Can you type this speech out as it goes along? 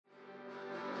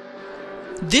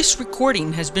This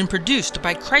recording has been produced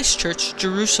by Christ Church,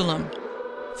 Jerusalem.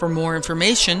 For more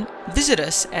information, visit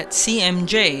us at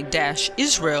cmj-israel.org.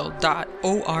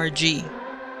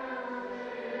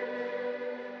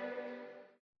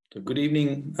 Good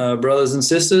evening, brothers and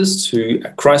sisters, to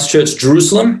Christ Church,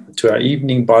 Jerusalem, to our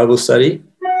evening Bible study,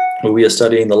 where we are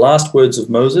studying the last words of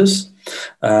Moses,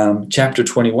 chapter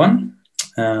 21,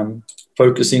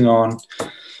 focusing on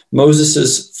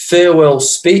Moses' farewell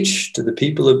speech to the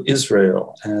people of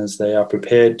Israel as they are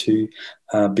prepared to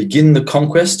begin the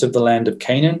conquest of the land of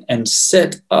Canaan and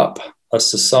set up a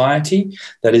society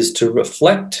that is to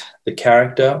reflect the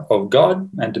character of God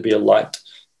and to be a light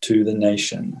to the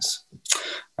nations.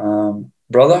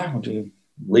 Brother, would you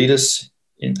lead us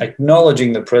in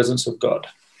acknowledging the presence of God?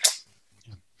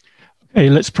 Okay,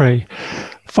 let's pray.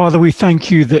 Father, we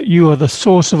thank you that you are the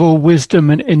source of all wisdom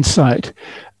and insight,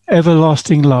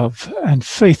 everlasting love, and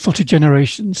faithful to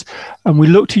generations. And we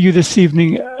look to you this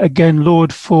evening again,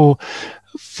 Lord, for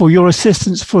your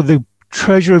assistance, for the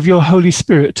treasure of your Holy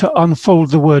Spirit to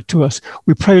unfold the word to us.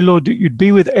 We pray, Lord, that you'd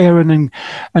be with Aaron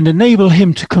and enable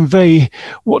him to convey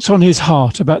what's on his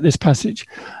heart about this passage.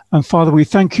 And Father, we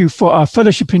thank you for our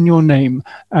fellowship in your name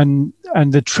and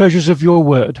the treasures of your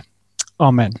word.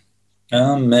 Amen.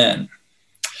 Amen.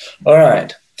 All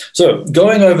right. So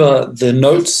going over the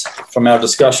notes from our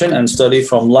discussion and study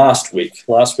from last week.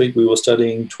 Last week we were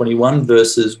studying 21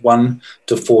 verses 1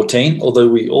 to 14, although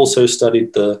we also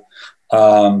studied the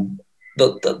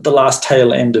last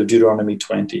tail end of Deuteronomy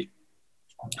 20.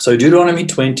 So Deuteronomy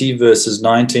 20 verses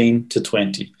 19 to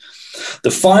 20.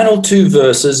 The final two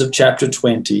verses of chapter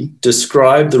 20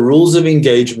 describe the rules of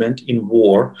engagement in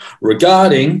war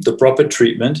regarding the proper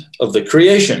treatment of the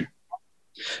creation.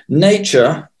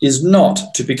 Nature is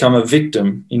not to become a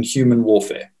victim in human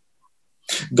warfare.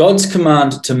 God's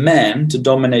command to man to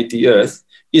dominate the earth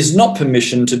is not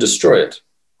permission to destroy it.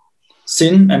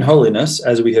 Sin and holiness,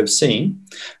 as we have seen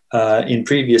in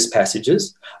previous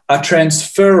passages, are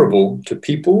transferable to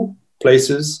people,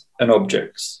 places, and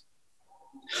objects.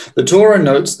 The Torah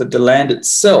notes that the land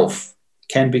itself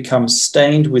can become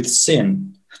stained with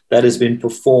sin that has been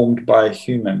performed by a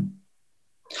human.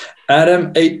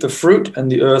 Adam ate the fruit and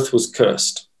the earth was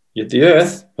cursed, yet the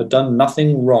earth had done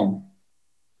nothing wrong.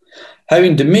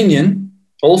 Having dominion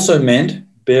also meant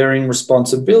bearing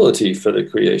responsibility for the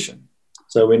creation.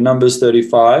 So in Numbers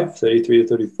 35, 33 to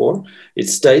 34, it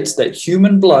states that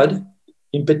human blood,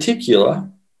 in particular,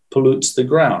 pollutes the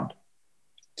ground.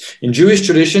 In Jewish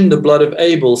tradition, the blood of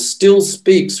Abel still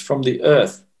speaks from the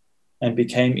earth and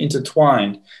became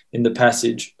intertwined in the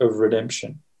passage of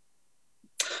redemption.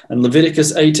 And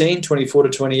Leviticus 18, 24 to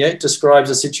 28 describes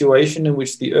a situation in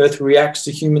which the earth reacts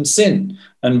to human sin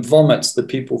and vomits the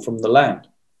people from the land.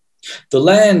 The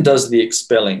land does the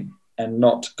expelling and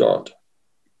not God.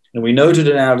 And we noted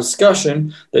in our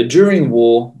discussion that during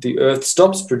war, the earth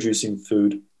stops producing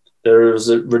food. There is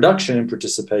a reduction in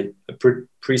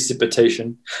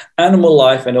precipitation. Animal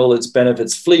life and all its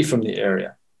benefits flee from the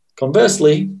area.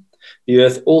 Conversely, the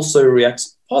earth also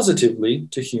reacts positively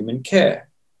to human care.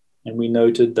 And we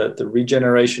noted that the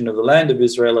regeneration of the land of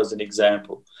Israel as an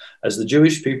example, as the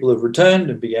Jewish people have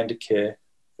returned and began to care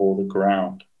for the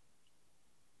ground.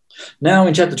 Now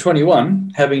in chapter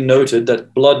 21, having noted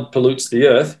that blood pollutes the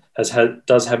earth,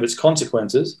 does have its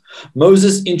consequences,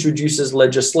 Moses introduces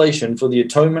legislation for the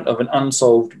atonement of an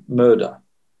unsolved murder.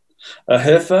 A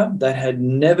heifer that had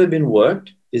never been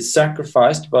worked is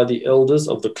sacrificed by the elders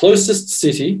of the closest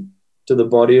city to the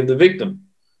body of the victim.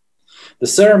 The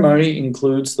ceremony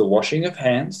includes the washing of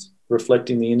hands,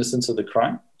 reflecting the innocence of the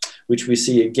crime, which we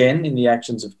see again in the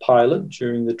actions of Pilate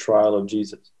during the trial of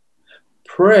Jesus.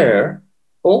 Prayer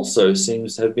also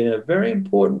seems to have been a very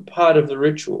important part of the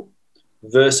ritual.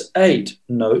 Verse 8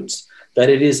 notes that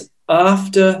it is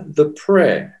after the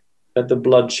prayer that the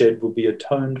bloodshed will be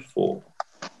atoned for.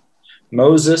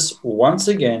 Moses once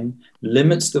again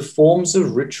limits the forms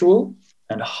of ritual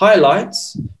and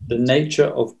highlights the nature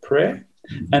of prayer,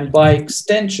 and by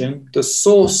extension, the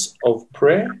source of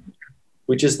prayer,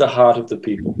 which is the heart of the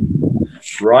people.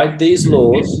 Write these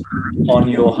laws on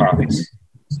your hearts.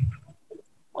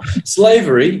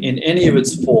 Slavery, in any of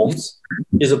its forms,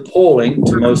 is appalling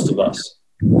to most of us.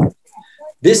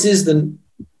 This is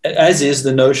as is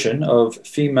the notion of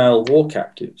female war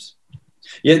captives.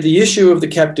 Yet the issue of the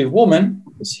captive woman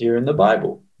is here in the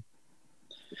Bible.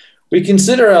 We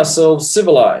consider ourselves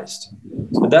civilized,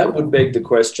 but that would beg the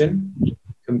question,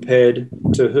 compared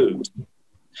to who?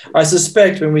 I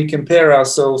suspect when we compare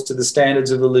ourselves to the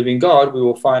standards of the living God, we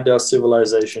will find our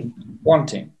civilization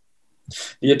wanting.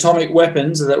 The atomic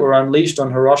weapons that were unleashed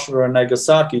on Hiroshima and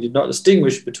Nagasaki did not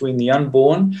distinguish between the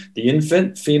unborn, the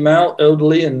infant, female,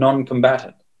 elderly, and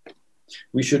non-combatant.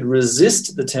 We should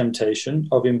resist the temptation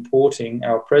of importing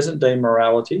our present-day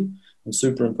morality and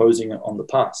superimposing it on the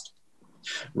past.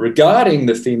 Regarding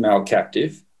the female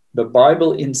captive, the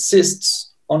Bible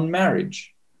insists on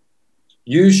marriage.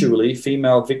 Usually,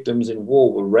 female victims in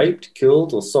war were raped,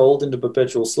 killed, or sold into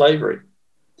perpetual slavery.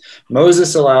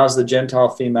 Moses allows the Gentile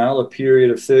female a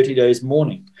period of 30 days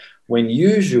mourning, when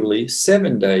usually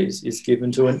 7 days is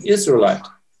given to an Israelite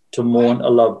to mourn a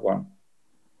loved one.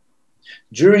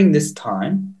 During this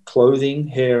time, clothing,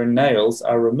 hair, and nails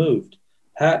are removed,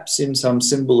 perhaps in some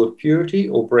symbol of purity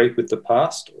or break with the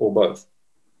past, or both.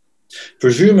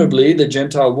 Presumably, the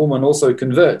Gentile woman also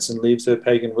converts and leaves her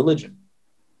pagan religion.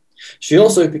 She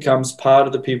also becomes part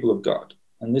of the people of God,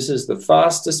 and this is the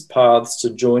fastest paths to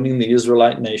joining the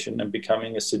Israelite nation and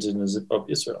becoming a citizen of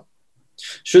Israel.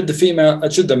 Should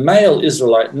the male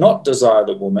Israelite not desire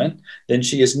the woman, then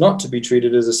she is not to be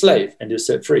treated as a slave and is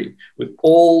set free with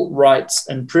all rights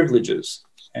and privileges.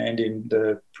 And in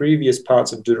the previous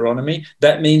parts of Deuteronomy,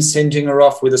 that means sending her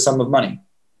off with a sum of money.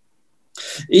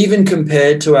 Even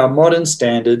compared to our modern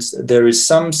standards, there is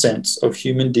some sense of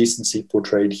human decency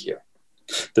portrayed here.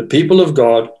 The people of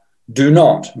God do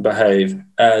not behave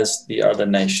as the other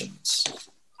nations.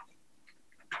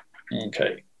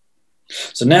 Okay.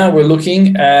 So now we're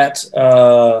looking at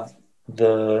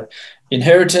the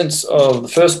inheritance of the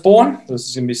firstborn. This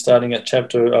is going to be starting at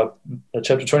chapter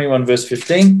 21, verse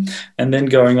 15, and then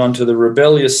going on to the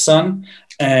rebellious son,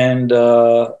 and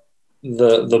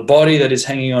the body that is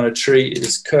hanging on a tree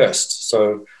is cursed.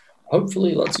 So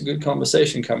hopefully lots of good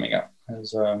conversation coming up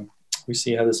as we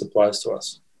see how this applies to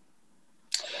us.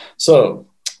 So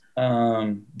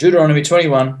Deuteronomy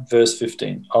 21, verse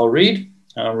 15. I'll read.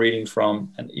 I'm reading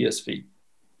from an ESV.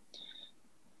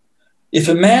 If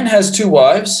a man has 2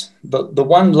 wives, but the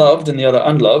one loved and the other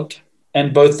unloved,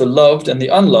 and both the loved and the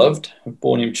unloved have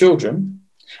borne him children,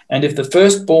 and if the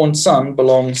firstborn son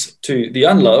belongs to the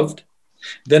unloved,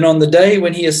 then on the day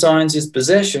when he assigns his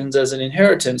possessions as an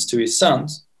inheritance to his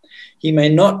sons, he may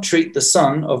not treat the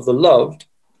son of the loved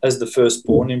as the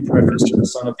firstborn in preference to the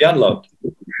son of the unloved,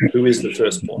 who is the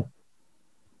firstborn.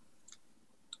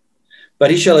 But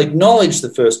he shall acknowledge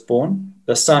the firstborn,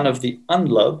 the son of the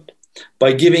unloved,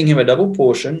 by giving him a double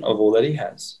portion of all that he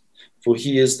has. For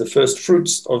he is the first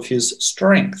fruits of his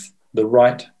strength. The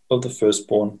right of the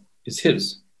firstborn is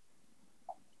his.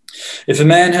 If a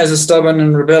man has a stubborn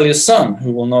and rebellious son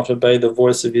who will not obey the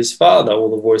voice of his father or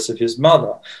the voice of his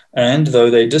mother, and though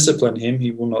they discipline him,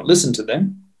 he will not listen to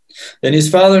them, then his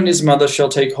father and his mother shall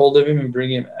take hold of him and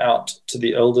bring him out to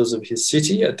the elders of his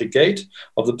city at the gate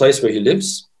of the place where he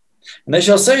lives. And they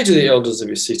shall say to the elders of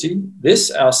his city, this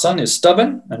our son is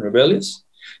stubborn and rebellious.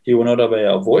 He will not obey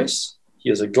our voice. He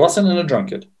is a glutton and a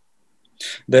drunkard.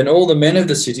 Then all the men of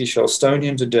the city shall stone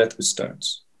him to death with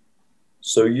stones.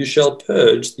 So you shall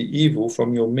purge the evil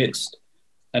from your midst,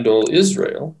 and all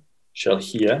Israel shall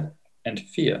hear and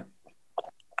fear.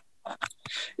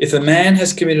 If a man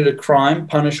has committed a crime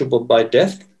punishable by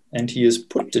death, and he is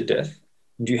put to death,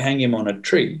 and you hang him on a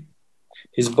tree,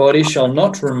 his body shall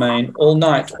not remain all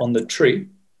night on the tree,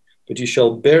 but you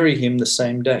shall bury him the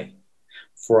same day.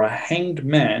 For a hanged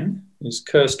man is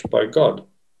cursed by God.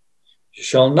 You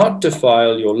shall not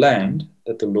defile your land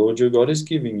that the Lord your God is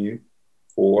giving you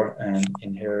for an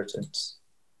inheritance.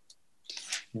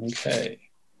 Okay.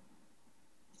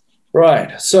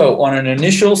 Right. So on an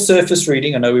initial surface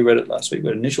reading, I know we read it last week,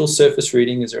 but initial surface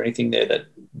reading, is there anything there that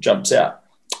jumps out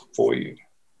for you?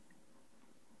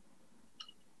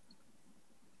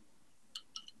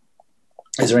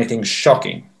 Is there anything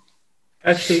shocking?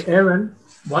 Actually, Aaron,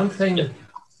 one thing,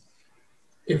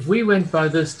 if we went by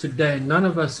this today, none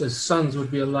of us as sons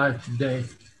would be alive today.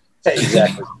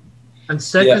 Exactly. And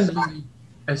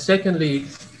secondly,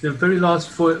 the very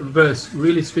last verse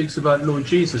really speaks about Lord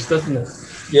Jesus, doesn't it?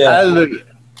 Yeah. Hallelujah.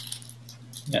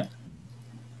 Yeah.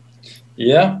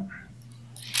 Yeah.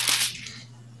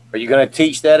 Are you going to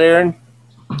teach that, Aaron?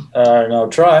 I'll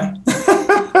try.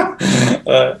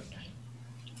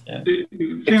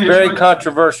 It's very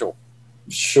controversial.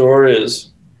 Sure is.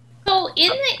 So in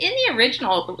the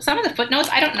original, some of the footnotes,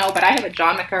 I don't know, but I have a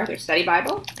John MacArthur Study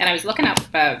Bible, and I was looking up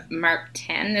Mark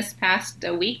 10 this past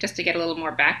week just to get a little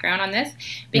more background on this,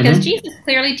 because Jesus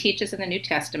clearly teaches in the New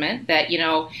Testament that,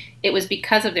 it was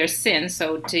because of their sins.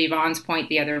 So to Yvonne's point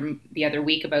the other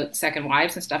week about second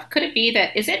wives and stuff, could it be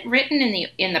that, is it written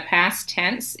in the past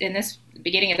tense in this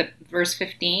beginning of the verse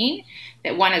 15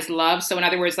 that one is loved? So in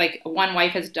other words, like one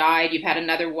wife has died, you've had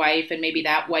another wife, and maybe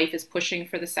that wife is pushing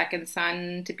for the second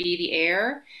son to be the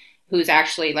heir. who's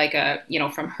actually like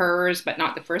from hers, but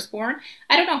not the firstborn.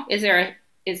 I don't know. Is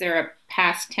there a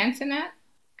past tense in that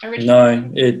originally?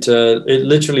 No, it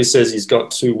literally says he's got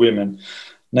 2 women.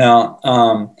 Now,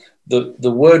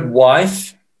 the word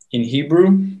wife in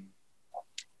Hebrew,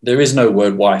 there is no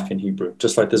word wife in Hebrew,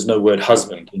 just like there's no word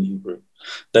husband in Hebrew.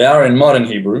 They are in modern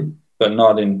Hebrew, but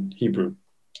not in Hebrew.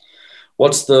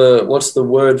 What's the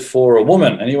word for a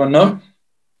woman? Anyone know?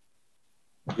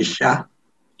 Isha.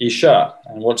 Isha.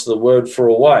 And what's the word for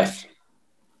a wife?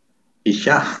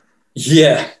 Isha.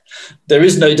 Yeah. There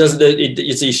is no,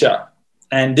 it's Isha.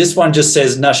 And this one just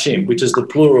says Nashim, which is the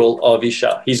plural of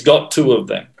Isha. He's got 2 of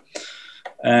them.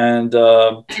 And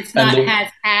it's not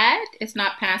has had. It's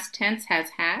not past tense. Has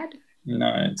had.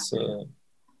 No, it's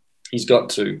he's got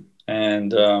 2.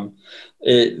 And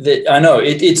I know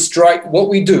it's strike. What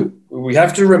we do, we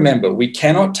have to remember, we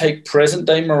cannot take present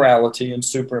day morality and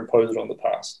superimpose it on the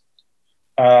past.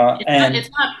 It's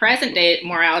not present day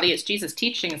morality. It's Jesus'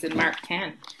 teachings in Mark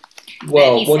 10.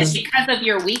 Well, he said, because of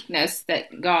your weakness,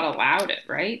 that God allowed it,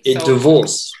 right?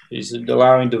 Divorce. He's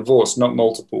allowing divorce, not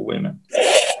multiple women.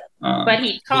 But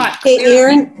he taught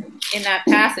in that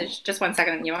passage, just 1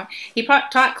 second, he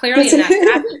taught clearly in that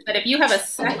passage that if you have a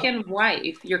second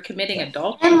wife, you're committing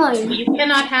adultery. You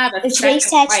cannot have a second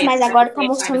wife.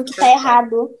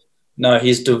 No,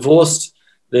 he's divorced.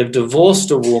 They've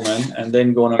divorced a woman and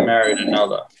then gone and married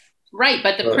another. Right,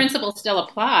 but the principle still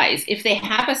applies. If they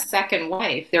have a second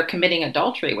wife, they're committing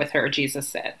adultery with her, Jesus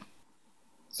said.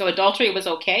 So adultery was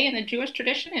okay in the Jewish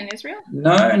tradition in Israel?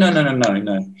 No.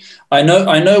 I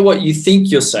know what you think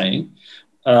you're saying,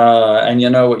 and you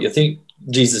know what you think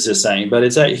Jesus is saying, but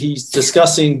he's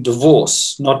discussing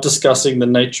divorce, not discussing the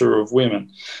nature of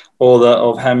women or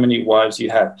of how many wives you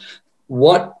have.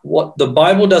 What the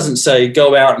Bible doesn't say,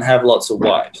 go out and have lots of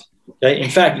wives. Okay? In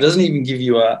fact, it doesn't even give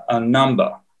you a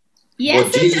number. Yes,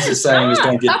 what Jesus is saying is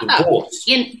don't get divorced.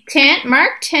 In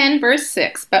Mark 10, verse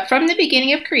 6, but from the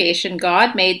beginning of creation,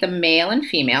 God made them male and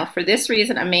female. For this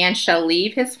reason, a man shall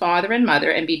leave his father and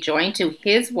mother and be joined to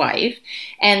his wife,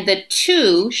 and the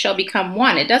 2 shall become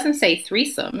one. It doesn't say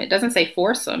threesome. It doesn't say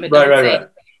foursome. It doesn't say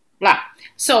blah.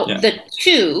 So the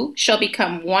 2 shall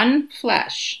become one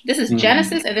flesh. This is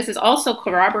Genesis, and this is also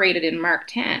corroborated in Mark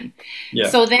 10. Yeah.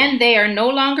 So then they are no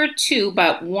longer 2,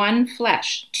 but one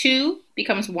flesh. 2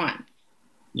 becomes 1.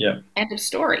 Yeah. End of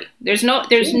story.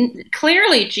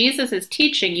 Clearly Jesus is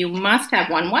teaching you must have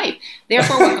one wife.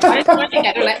 Therefore, when God is joined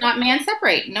together, let not man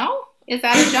separate. No? Is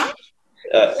that a jump?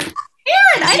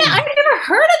 Aaron, I've never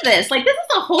heard of this. Like, this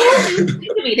is a whole new thing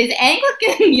to me. These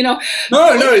Anglican, No.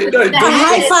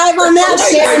 High five on that,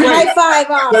 Sharon. High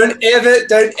five on.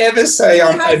 Don't ever say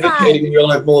I'm advocating you'll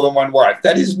have more than one wife.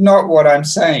 That is not what I'm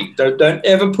saying. Don't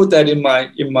ever put that in my.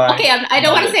 Okay, I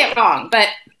don't want to say it wrong, but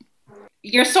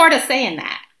you're sort of saying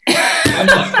that.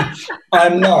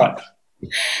 I'm not.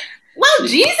 Well,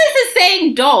 Jesus is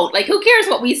saying don't. Like, who cares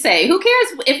what we say? Who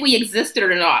cares if we existed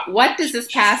or not? What does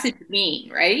this passage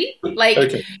mean, right? Like,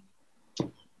 okay.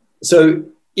 So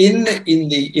in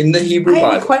the Hebrew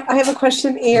Bible, I have a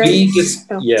question, Aaron.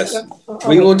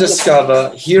 We will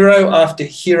discover hero after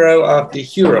hero after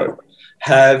hero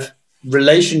have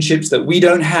relationships that we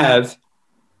don't have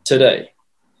today.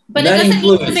 But it doesn't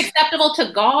mean it's acceptable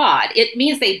to God. It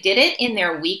means they did it in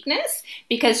their weakness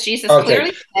because Jesus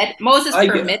clearly said Moses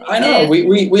permitted I know.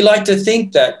 We like to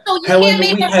think that. So you can't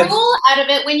make a rule out of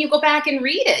it when you go back and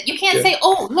read it. You can't say,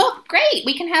 "Oh, look, great,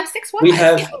 we can have 6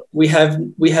 wives." We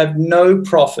have no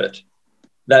prophet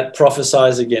that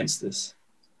prophesies against this.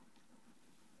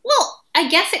 Well, I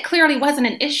guess it clearly wasn't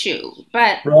an issue,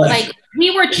 but like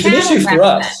we were. It's an issue for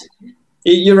us.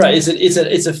 You're right.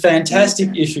 It's a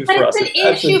fantastic issue for us. But it's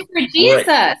an issue for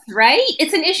Jesus, right?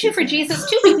 It's an issue for Jesus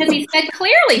too because he said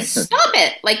clearly, "Stop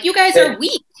it! Like you guys are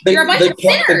weak. You're a bunch of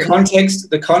sinners."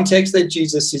 The context that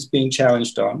Jesus is being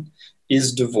challenged on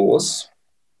is divorce,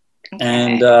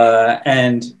 and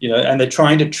they're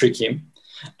trying to trick him.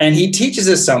 And he teaches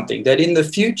us something that in the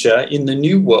future, in the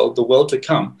new world, the world to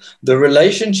come, the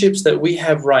relationships that we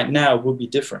have right now will be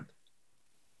different.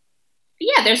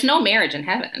 Yeah, there's no marriage in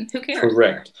heaven. Who cares?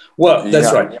 Correct. Well,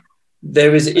 that's right.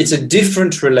 It's a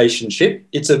different relationship.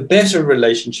 It's a better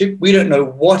relationship. We don't know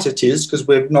what it is because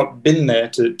we've not been there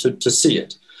to see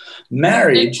it.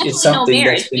 Marriage is something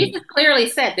that's been... Jesus clearly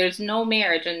said there's no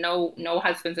marriage and no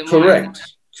husbands and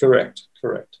wives. Correct.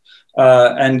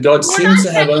 And God seems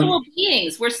to have sexual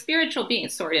beings. We're spiritual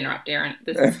beings. Sorry to interrupt, Aaron.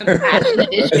 This is some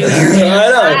passionate issue here.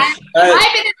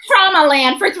 I've been in trauma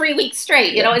land for 3 weeks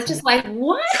straight. It's just like,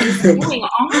 what is going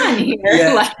on here?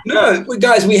 Yeah. No,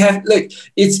 guys, we have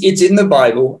it's in the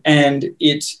Bible, and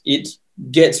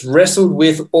gets wrestled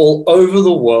with all over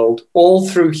the world, all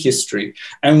through history.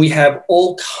 And we have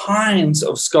all kinds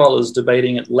of scholars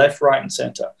debating it left, right, and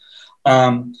center.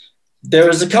 There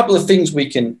is a couple of things we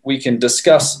can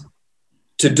discuss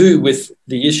to do with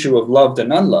the issue of loved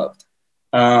and unloved.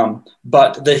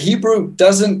 But the Hebrew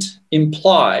doesn't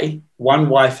imply one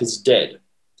wife is dead.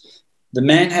 The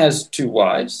man has two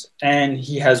wives, and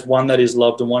he has one that is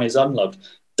loved and one is unloved.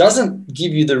 Doesn't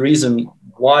give you the reason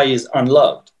why he's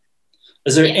unloved.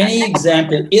 Is there any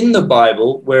example in the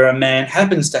Bible where a man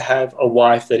happens to have a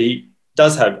wife that he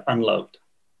does have unloved?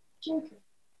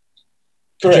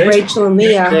 Correct. Rachel and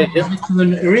Leah.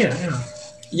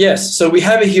 Yes, so we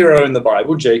have a hero in the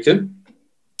Bible, Jacob,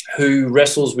 who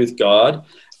wrestles with God,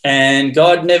 and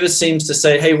God never seems to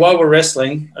say, hey, while we're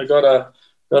wrestling, I got a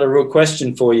real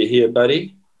question for you here,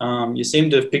 buddy. You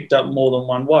seem to have picked up more than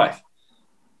one wife.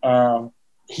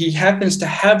 He happens to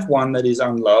have one that is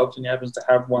unloved, and he happens to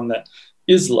have one that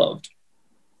is loved.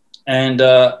 And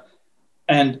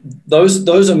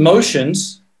those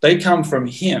emotions, they come from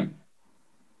him.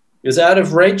 Because out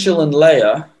of Rachel and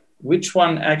Leah, which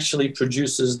one actually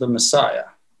produces the Messiah?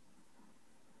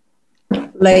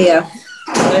 Leah.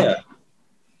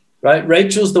 Right?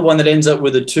 Rachel's the one that ends up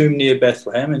with a tomb near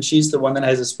Bethlehem, and she's the one that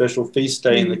has a special feast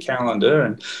day in the calendar,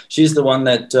 and she's the one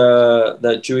that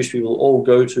that Jewish people all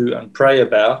go to and pray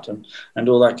about and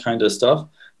all that kind of stuff.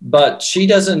 But she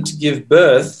doesn't give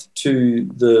birth to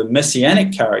the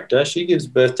messianic character. She gives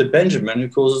birth to Benjamin, who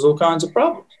causes all kinds of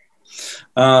problems,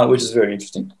 which is very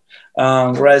interesting.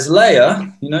 Whereas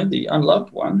Leah, the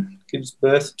unloved one, gives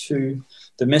birth to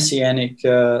the messianic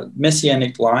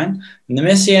line, and the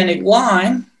messianic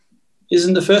line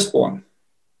isn't the firstborn,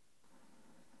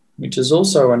 which is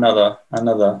also another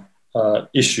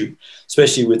issue,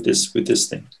 especially with this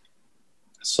thing.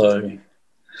 So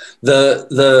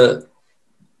the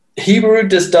Hebrew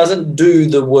just doesn't do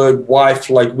the word wife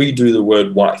like we do the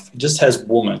word wife. It just has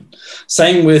woman.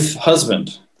 Same with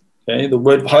husband. Okay, the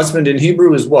word husband in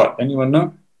Hebrew is what? Anyone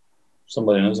know?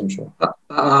 Somebody knows, I'm sure.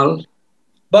 Baal.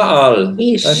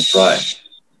 Ish. That's right.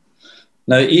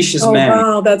 No, Ish is man.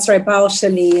 Baal, that's right. Baal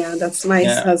Shani, yeah, that's my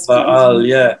husband. Baal,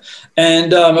 yeah.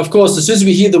 And of course, as soon as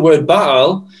we hear the word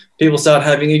Baal, people start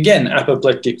having, again,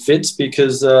 apoplectic fits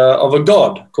because of a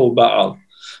god called Baal.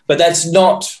 But that's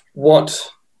not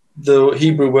what the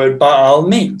Hebrew word Baal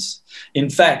means. In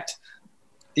fact,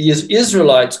 the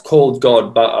Israelites called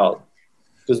God Baal,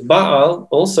 because Baal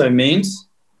also means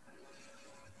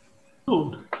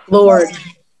Lord.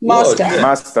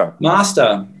 Master.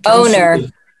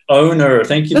 Owner.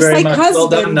 Thank you just very like much.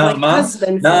 Husband, well done.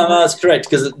 husband. That's correct,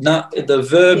 because the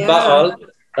verb Baal,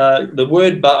 the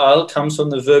word Baal comes from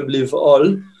the verb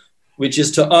liv'ol, which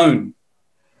is to own.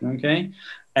 Okay,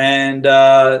 and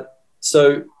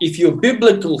so if you're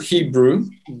biblical Hebrew,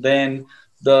 then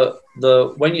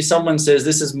when someone says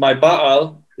this is my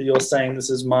Baal, you're saying this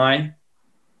is my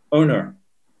owner,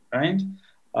 right?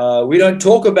 We don't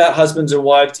talk about husbands and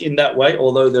wives in that way,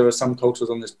 although there are some cultures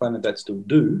on this planet that still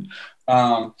do.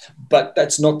 But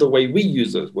that's not the way we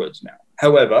use those words now.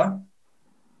 However,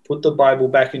 put the Bible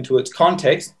back into its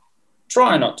context.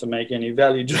 Try not to make any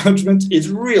value judgments. It's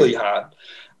really hard.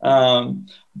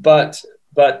 But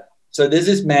so there's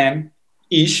this man,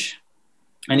 Ish,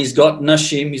 and he's got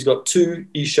Nashim. He's got two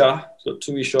Isha. He's got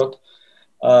two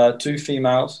Ishot, two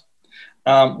females.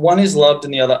 One is loved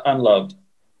and the other unloved.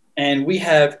 And we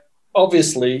have,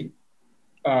 obviously,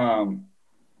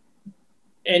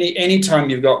 any time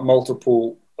you've got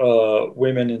multiple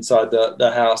women inside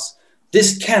the house,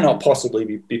 this cannot possibly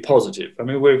be positive. I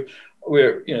mean,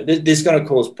 this is going to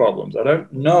cause problems. I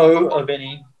don't know of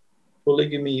any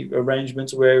polygamy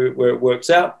arrangements where it works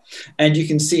out. And you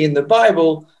can see in the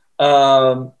Bible,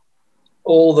 all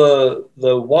the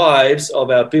wives of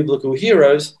our biblical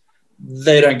heroes,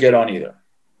 they don't get on either,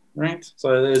 right?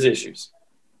 So there's issues.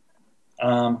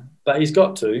 But he's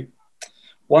got two,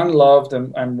 one loved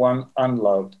and one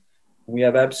unloved. We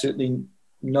have absolutely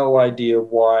no idea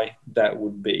why that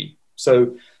would be.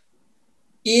 So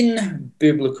in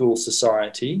biblical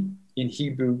society, in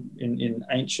Hebrew, in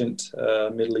ancient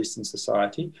Middle Eastern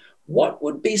society, what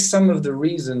would be some of the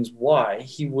reasons why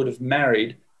he would have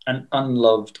married an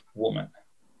unloved woman?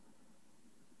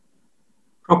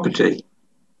 Property.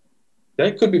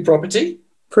 Okay, could be property.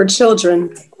 For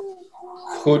children.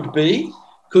 Could be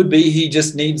he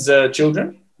just needs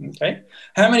children. Okay.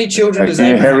 How many children does he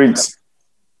Abraham inherits?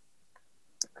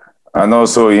 And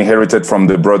also inherited from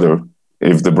the brother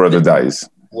if the brother dies.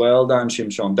 Well done,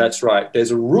 Shimshon. That's right.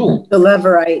 There's a rule. The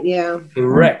Levirate, yeah.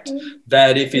 Correct.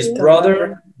 That if his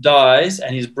brother dies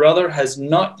and his brother has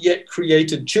not yet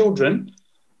created children,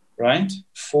 right,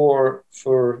 for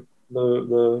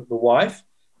the wife,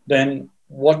 then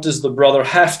what does the brother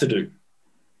have to do?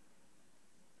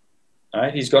 All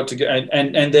right, he's got to go,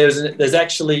 and there's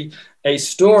actually a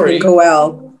story.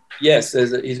 Goel. Yes,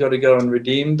 he's got to go and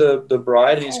redeem the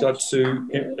bride. He's got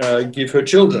to give her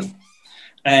children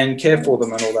and care for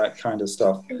them and all that kind of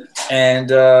stuff. And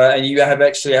you have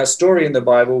actually a story in the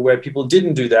Bible where people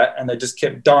didn't do that and they just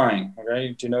kept dying.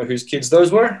 Okay, do you know whose kids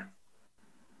those were?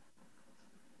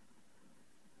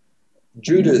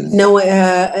 Judah. No,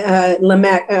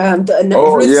 Lamech.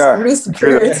 Ruth's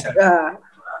parents.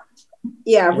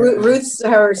 Ruth's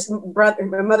her brother,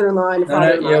 her mother-in-law, and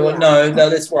father-in-law. No,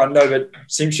 that's one. No, but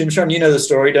Shimshon, you know the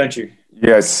story, don't you?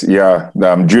 Yes, yeah.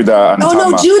 Judah and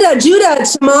Tamar.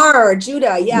 Tamar,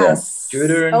 yes. Yeah.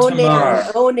 Judah and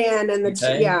Tamar. Onan and the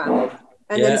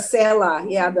then Selah,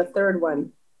 the third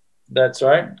one. That's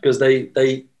right, because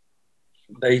they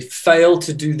fail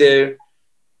to do their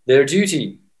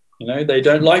duty. You know, they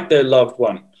don't like their loved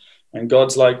one. And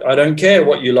God's like, I don't care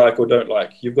what you like or don't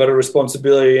like. You've got a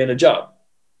responsibility and a job.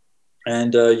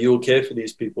 And you'll care for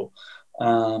these people.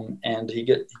 And he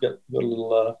got a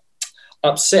little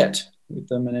upset with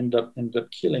them and ended up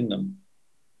killing them.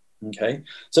 Okay,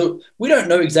 so we don't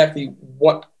know exactly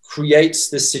what creates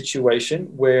this situation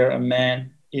where a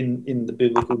man in the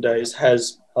biblical days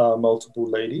has multiple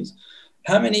ladies.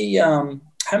 How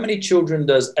many children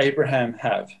does Abraham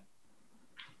have?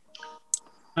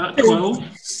 12.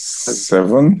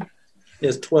 7.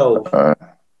 Yes, 12.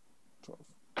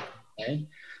 Okay.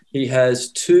 He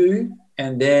has 2,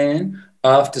 and then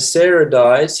after Sarah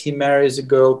dies, he marries a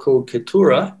girl called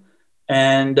Keturah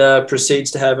and proceeds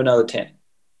to have another 10.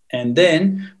 And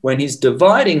then when he's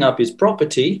dividing up his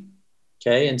property,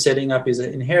 okay, and setting up his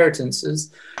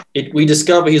inheritances, we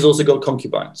discover he's also got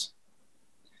concubines.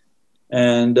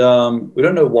 And we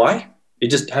don't know why. It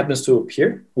just happens to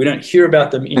appear. We don't hear about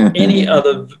them in any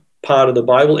other part of the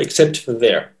Bible except for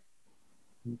there.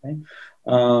 Okay?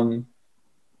 And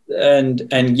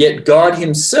yet God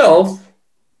himself,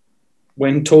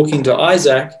 when talking to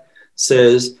Isaac,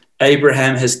 says,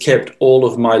 Abraham has kept all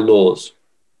of my laws,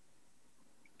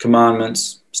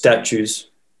 commandments, statutes,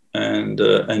 and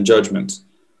judgments.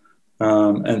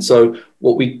 And so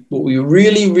what we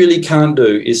really, really can't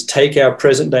do is take our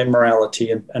present day morality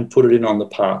and put it in on the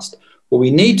past. What we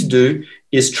need to do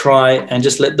is try and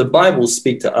just let the Bible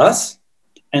speak to us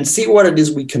and see what it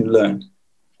is we can learn.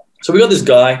 So we got this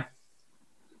guy.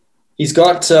 He's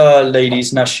got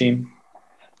ladies, Nashim,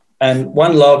 and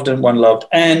one loved and one loved.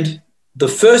 And the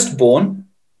firstborn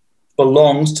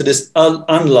belongs to this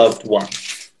unloved one.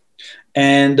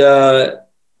 And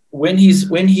when he's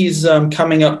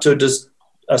coming up to just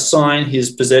assign his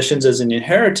possessions as an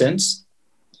inheritance,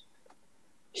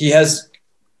 he has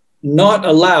not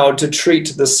allowed to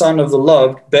treat the son of the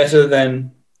loved better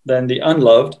than the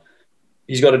unloved.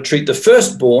 He's got to treat the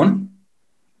firstborn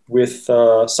with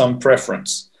some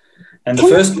preference. And the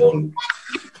firstborn...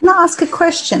 Can I ask a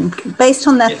question based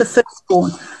on that? Yes. The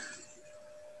firstborn,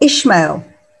 Ishmael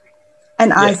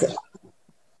and Isaac.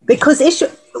 Because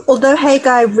although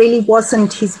Hagar really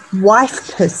wasn't his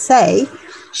wife per se,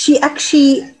 she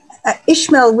actually,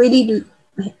 Ishmael really...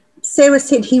 Sarah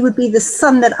said he would be the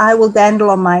son that I will dandle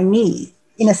on my knee,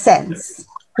 in a sense,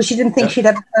 because she didn't think she'd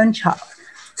have her own child.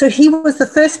 So he was the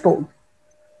firstborn.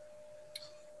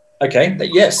 Okay,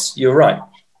 yes, you're right.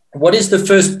 What is the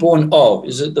firstborn of?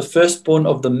 Is it the firstborn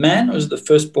of the man or is it the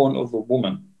firstborn of the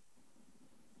woman?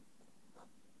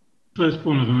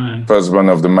 Firstborn of the man. Firstborn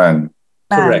of the man.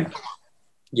 Correct.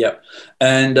 Yeah,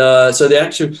 and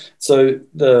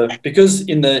because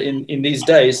in these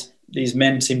days these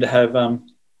men seem to have a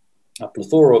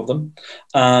plethora of them.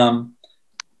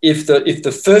 If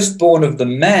the firstborn of the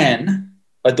man,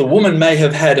 like the woman may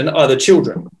have had other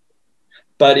children,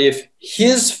 but if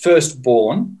his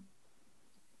firstborn,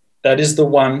 that is the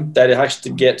one that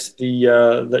actually gets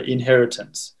the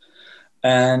inheritance,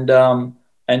 and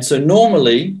so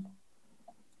normally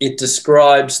it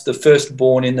describes the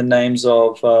firstborn in the names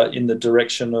of in the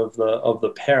direction of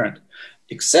the parent,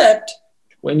 except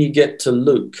when you get to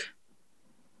Luke.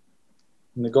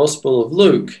 In the Gospel of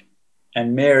Luke,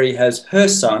 and Mary has her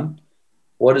son,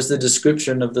 what is the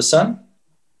description of the son?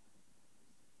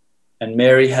 And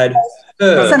Mary had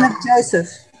her... Son of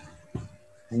Joseph.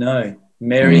 No,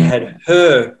 Mary had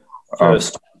her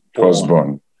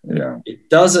firstborn. Yeah. It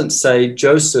doesn't say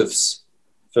Joseph's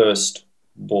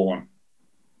firstborn.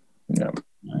 Yeah.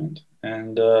 Right?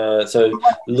 And so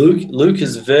Luke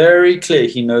is very clear.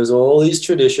 He knows all these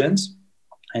traditions,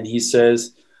 and he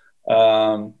says...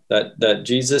 that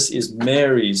Jesus is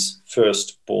Mary's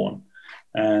firstborn,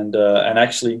 and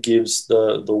actually gives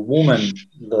the woman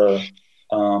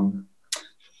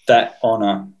that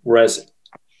honor. Whereas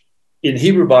in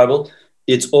Hebrew Bible,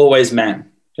 it's always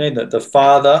man. Okay, that the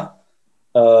father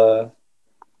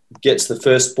gets the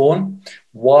firstborn.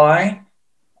 Why?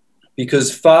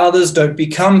 Because fathers don't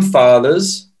become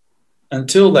fathers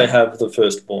until they have the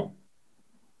firstborn.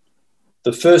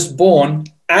 The firstborn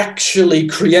actually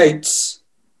creates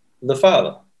the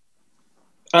father.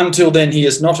 Until then, he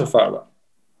is not a father,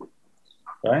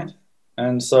 right?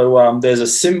 And so there's a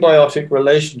symbiotic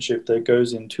relationship that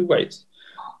goes in two ways,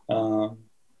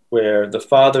 where the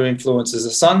father influences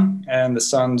the son and the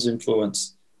sons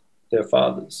influence their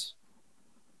fathers.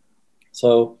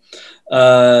 So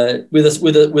with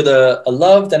a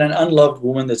loved and an unloved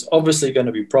woman, there's obviously going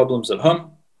to be problems at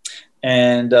home.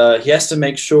 And he has to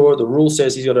make sure, the rule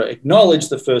says he's got to acknowledge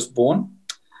the firstborn,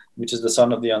 which is the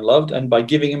son of the unloved, and by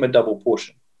giving him a double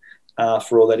portion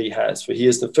for all that he has. For he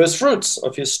is the first fruits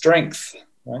of his strength,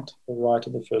 right? The right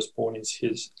of the firstborn is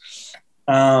his.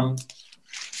 Aaron,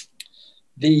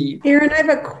 I have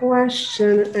a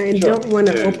question. I don't want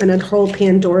to open a whole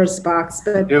Pandora's box,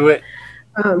 but do it.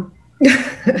 No,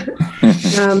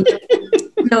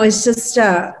 it's just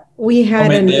we had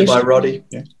Comment an there issue. by Roddy.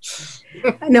 Yeah.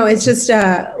 No, it's just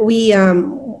we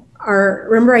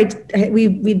remember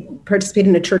we participated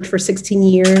in a church for 16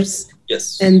 years.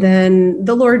 Yes. And then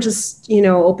the Lord just,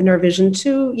 opened our vision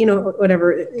to,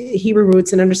 whatever, Hebrew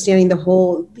roots and understanding the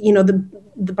whole,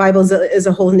 the Bible is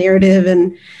a whole narrative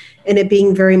and it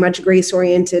being very much grace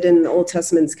oriented, and the Old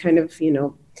Testament's kind of,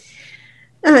 in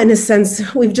a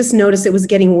sense, we've just noticed it was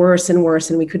getting worse and worse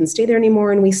and we couldn't stay there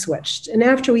anymore, and we switched. And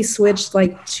after we switched,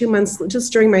 like 2 months,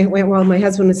 just while my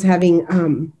husband was having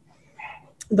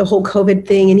the whole COVID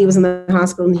thing and he was in the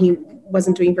hospital and he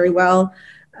wasn't doing very well,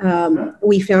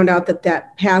 we found out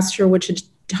that pastor, which had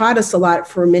taught us a lot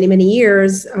for many, many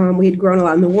years, we had grown a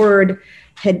lot in the Word,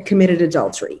 had committed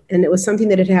adultery. And it was something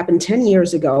that had happened 10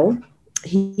 years ago.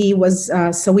 He was,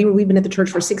 we've been at the church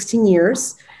for 16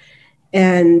 years.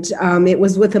 And it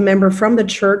was with a member from the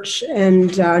church,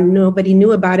 and nobody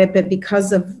knew about it. But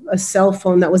because of a cell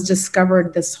phone that was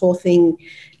discovered, this whole thing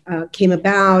came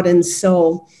about. And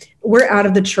so we're out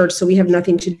of the church, so we have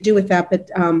nothing to do with that. But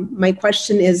my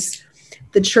question is,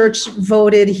 the church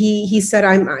voted. He said,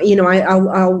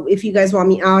 I'll if you guys want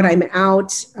me out, I'm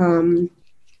out.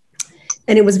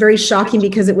 And it was very shocking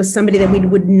because it was somebody that we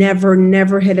would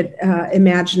never had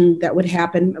imagined that would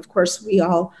happen. Of course, we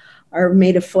all are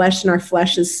made of flesh, and our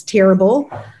flesh is terrible.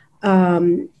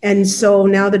 And so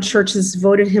now the church has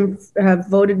voted him.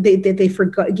 They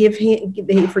forgave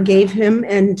him,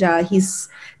 and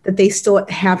that they still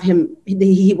have him.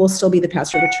 He will still be the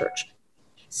pastor of the church.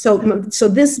 So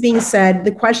this being said,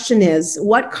 the question is,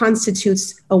 what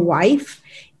constitutes a wife?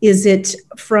 Is it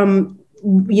from,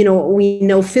 we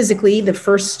know physically the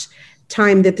first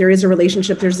time that there is a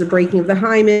relationship, there's the breaking of the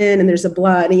hymen and there's a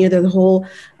blood, and the whole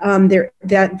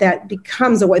that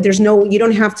becomes a wife. You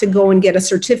don't have to go and get a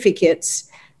certificate.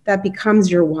 That becomes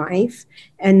your wife.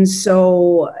 And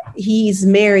so he's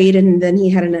married, and then he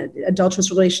had an adulterous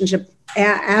relationship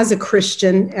as a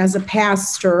Christian, as a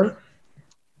pastor.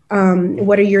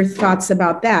 What are your thoughts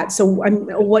about that? So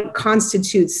what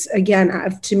constitutes,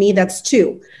 again, to me, that's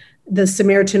 2. The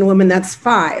Samaritan woman, that's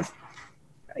 5.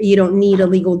 You don't need a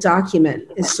legal document.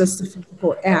 It's just a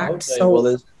physical act. Okay,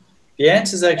 well, the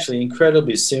answer is actually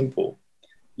incredibly simple.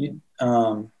 And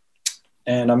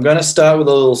I'm going to start with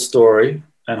a little story,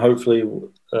 and hopefully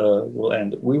we'll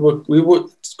end it.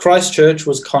 Christ Church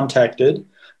was contacted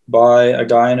by a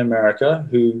guy in America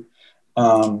who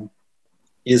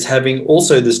is having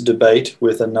also this debate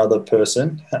with another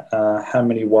person. How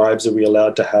many wives are we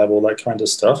allowed to have? All that kind of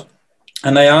stuff.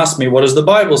 And they asked me, what does the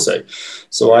Bible say?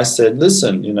 So I said,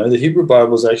 listen, the Hebrew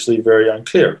Bible is actually very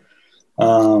unclear.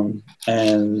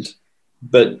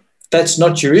 But that's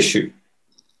not your issue.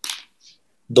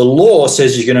 The law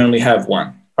says you can only have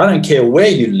one. I don't care where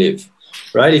you live,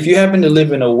 right? If you happen to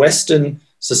live in a Western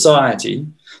society,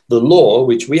 the law,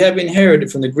 which we have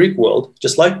inherited from the Greek world,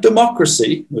 just like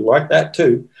democracy, we like that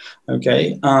too,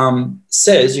 okay,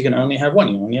 says you can only have one.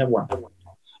 You only have one.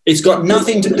 It's got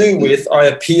nothing to do with, I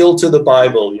appeal to the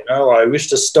Bible, I wish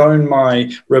to stone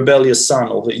my rebellious son.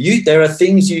 Or there are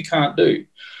things you can't do.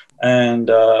 And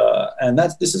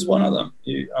this is one of them.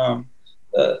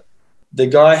 The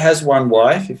guy has one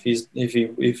wife. If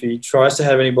he tries to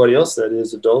have anybody else, that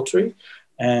is adultery.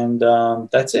 And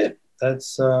that's it.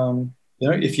 That's,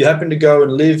 if you happen to go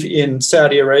and live in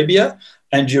Saudi Arabia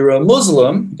and you're a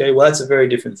Muslim, okay, well, that's a very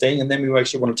different thing. And then we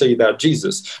actually want to tell you about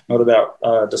Jesus, not about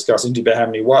discussing about how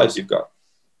many wives you've got.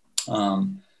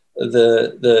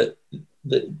 The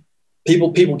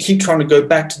people keep trying to go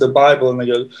back to the Bible, and they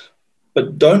go,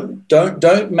 but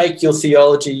don't make your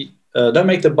theology. Don't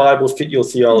make the Bible fit your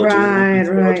theology.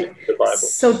 Right. The Bible.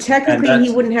 So technically,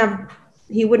 he wouldn't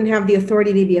have the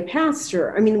authority to be a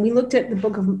pastor. I mean, we looked at the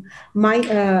book of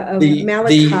Malachi.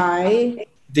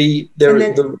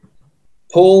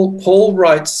 Paul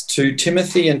writes to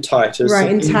Timothy and Titus. Right,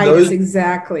 and Titus,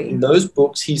 exactly. In those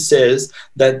books, he says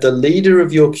that the leader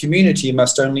of your community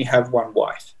must only have one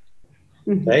wife.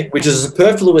 Okay, which is a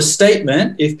superfluous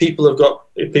statement if people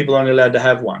are only allowed to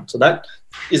have one. So that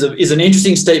is an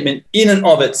interesting statement in and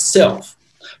of itself.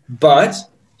 But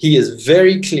he is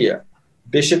very clear.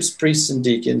 Bishops, priests, and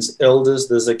deacons, elders,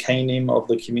 the Zakanim of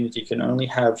the community can only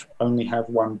have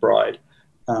one bride.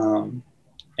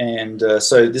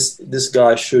 So this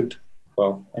guy should,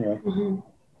 well, anyway.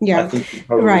 Yeah, I think he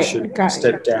probably should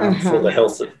step down for the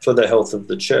health of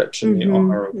the church and the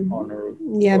honor of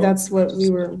yeah, that's what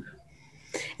we were.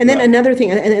 And then another thing,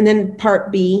 and then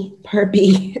part B,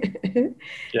 and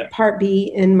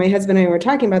my husband and I were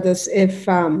talking about this. If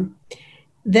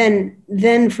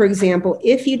then for example,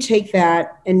 if you take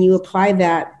that and you apply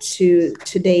that to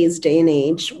today's day and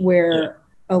age, where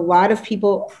a lot of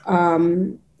people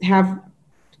have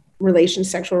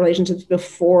sexual relationships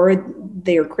before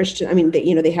they are Christian. I mean,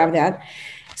 they have that.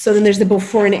 So then there's the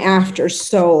before and after.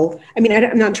 So, I mean,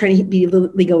 I'm not trying to be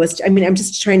legalistic. I mean, I'm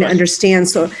just trying to understand.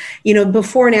 So,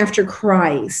 before and after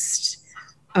Christ.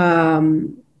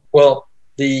 Well,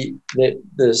 the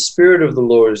spirit of the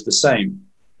Lord is the same.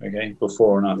 Okay,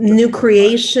 before and after. New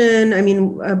creation. I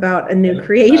mean, about a new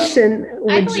creation.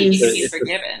 I believe you can be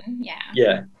forgiven.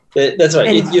 Yeah, that's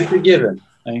right. You're forgiven.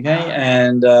 Okay,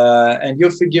 and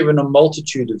you're forgiven a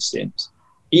multitude of sins,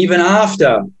 even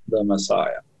after the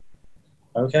Messiah.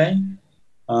 Okay,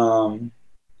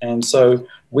 and so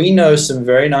we know some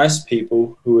very nice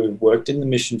people who have worked in the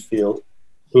mission field,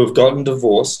 who have gotten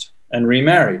divorced and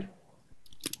remarried.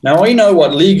 Now we know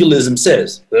what legalism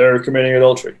says. They're committing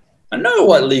adultery. I know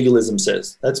what legalism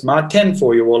says. That's Mark 10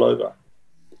 for you all over.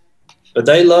 But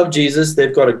they love Jesus.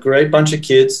 They've got a great bunch of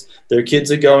kids. Their kids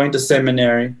are going to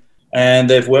seminary. And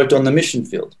they've worked on the mission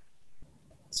field.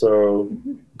 So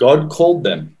God called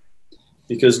them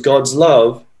because God's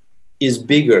love is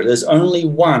bigger. There's only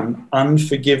one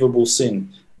unforgivable sin,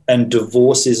 and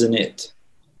divorce isn't it.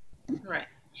 Right.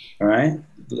 All right.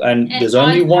 And there's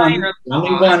only one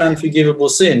unforgivable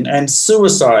sin, and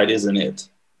suicide isn't it.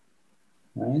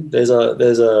 Right?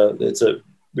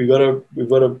 We've got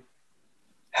to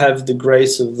have the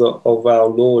grace of our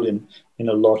Lord in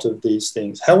a lot of these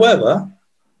things. However,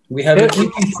 we have a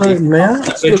community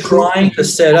that we're trying to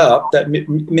set up that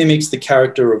mimics the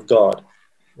character of God.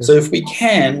 So if we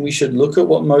can, we should look at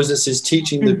what Moses is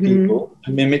teaching the people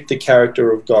to mimic the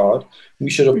character of God. We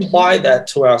should apply that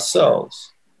to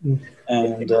ourselves.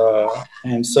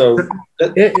 And so...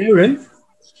 Aaron,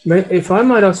 if I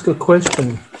might ask a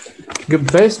question,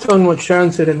 based on what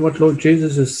Sharon said and what Lord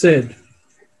Jesus has said,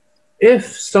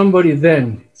 if somebody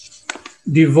then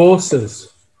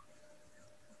divorces,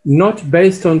 not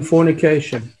based on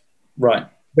fornication, right?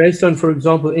 Based on, for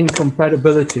example,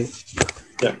 incompatibility.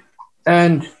 Yeah.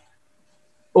 And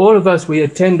all of us, we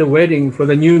attend a wedding for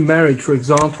the new marriage, for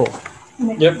example.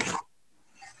 Yep.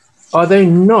 Are they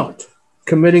not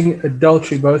committing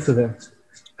adultery, both of them?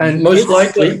 And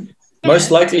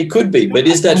most likely could be, but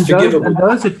is that forgivable? And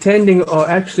those attending are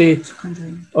actually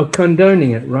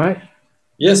condoning it, right?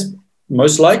 Yes,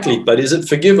 most likely, but is it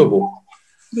forgivable?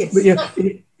 Yes. But yeah,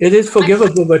 it is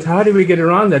forgivable, but how do we get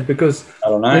around that? Because I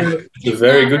don't know. It's a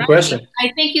very good question.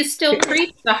 I think you still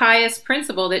preach the highest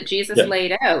principle that Jesus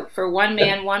laid out for one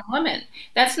man, one woman.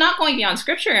 That's not going beyond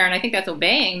Scripture, Aaron. I think that's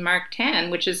obeying Mark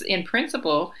 10, which is in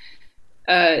principle,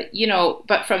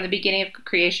 but from the beginning of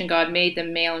creation, God made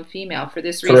them male and female. For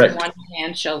this reason, one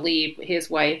man shall leave his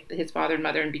wife, his father and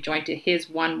mother, and be joined to his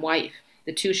one wife.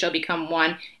 The two shall become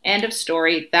one. End of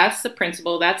story. That's the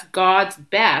principle. That's God's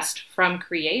best from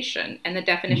creation and the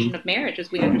definition of marriage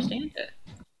as we understand it.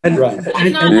 And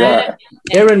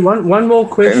Aaron, one more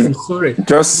question. Sorry.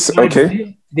 Just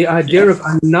okay. The idea of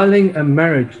annulling a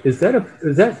marriage, is that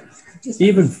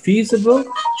even feasible?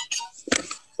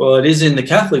 Well, it is in the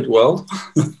Catholic world.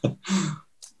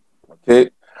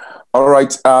 Okay. All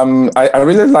right. I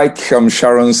really like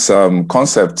Sharon's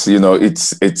concept.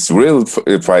 It's real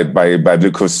by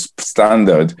biblical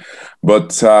standard,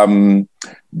 but when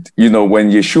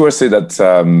Yeshua said that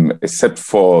except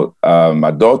for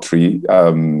adultery,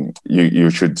 you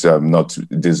should not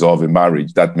dissolve a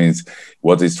marriage. That means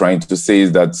what he's trying to say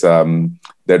is that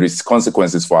there is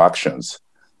consequences for actions.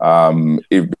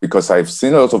 Because I've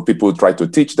seen a lot of people try to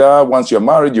teach that once you're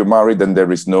married, and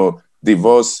there is no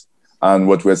divorce. And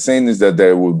what we're saying is that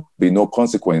there will be no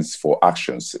consequence for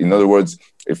actions. In other words,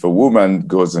 if a woman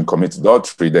goes and commits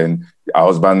adultery, then her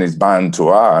husband is bound to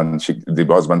her and the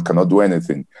husband cannot do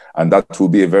anything. And that will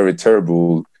be a very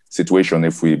terrible situation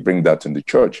if we bring that in the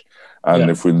church. And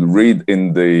if we read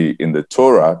in the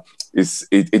Torah,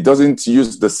 it doesn't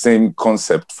use the same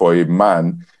concept for a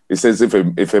man. It says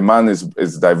if a man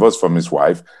is divorced from his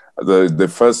wife, the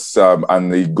first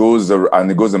and he goes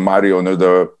and marry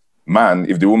another man.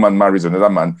 If the woman marries another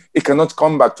man, it cannot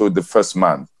come back to the first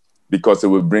man because it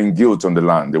will bring guilt on the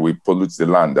land. It will pollute the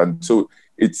land, and so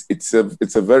it's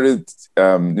a very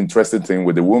interesting thing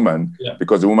with the woman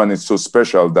because the woman is so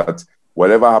special that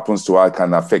whatever happens to her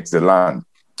can affect the land.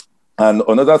 And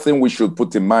another thing we should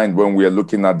put in mind when we are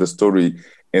looking at the story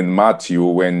in Matthew,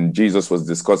 when Jesus was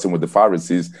discussing with the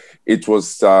Pharisees, it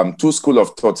was two schools of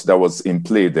thought that was in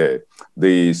play there,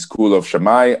 the school of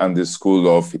Shammai and the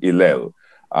school of Hillel.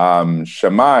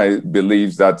 Shammai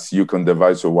believes that you can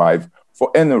divorce your wife for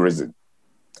any reason.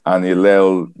 And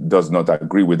Hillel does not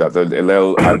agree with that.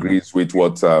 Hillel agrees with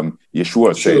what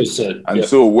Yeshua said. And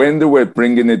so when they were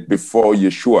bringing it before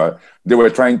Yeshua, they were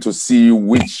trying to see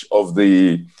which of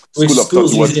the school of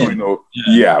thought was going to,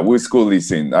 which school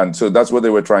is in. And so that's what they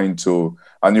were trying to,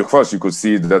 and of course you could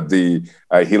see that the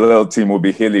Hillel team will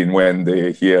be healing when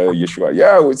they hear Yeshua.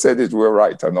 Yeah, we said it, we're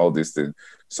right, and all these things.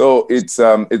 So it's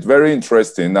very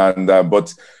interesting. And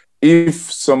but if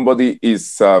somebody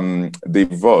is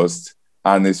divorced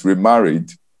and is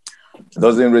remarried,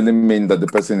 doesn't really mean that the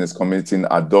person is committing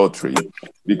adultery,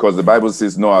 because the Bible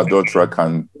says no adulterer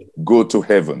can go to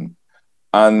heaven.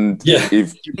 And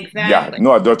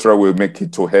no adulterer will make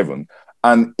it to heaven.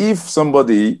 And if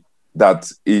somebody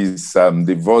that is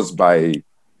divorced by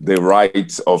the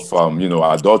right of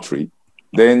adultery,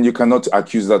 then you cannot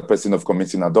accuse that person of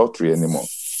committing adultery anymore.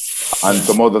 And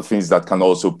some other things that can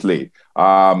also play.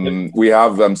 We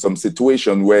have some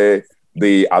situation where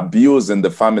the abuse in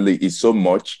the family is so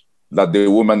much that the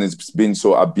woman is being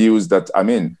so abused that,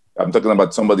 I'm talking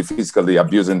about somebody physically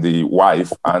abusing the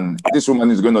wife, and this woman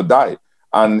is going to die.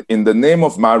 And in the name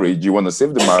of marriage, you want to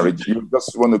save the marriage, you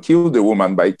just want to kill the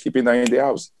woman by keeping her in the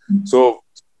house. So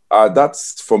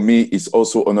that's, for me, is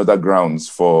also another grounds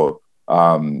for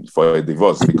a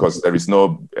divorce, because there is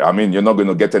no, you're not going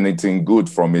to get anything good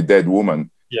from a dead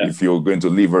woman if you're going to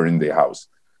leave her in the house.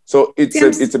 So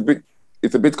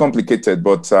it's a bit complicated,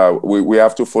 but we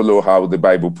have to follow how the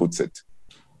Bible puts it.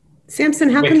 Samson,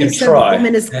 how come you said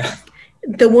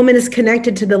the woman is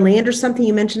connected to the land or something?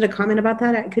 You mentioned a comment about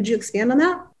that. Could you expand on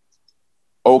that?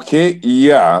 Okay,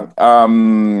 yeah.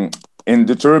 In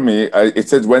Deuteronomy, it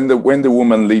says when the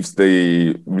woman leaves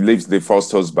the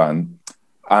first husband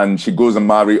and she goes and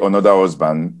marry another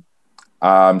husband,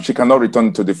 she cannot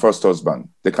return to the first husband.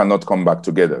 They cannot come back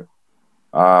together.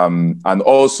 And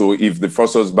also, if the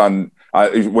first husband,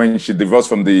 when she divorced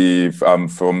from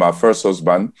her first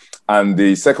husband, and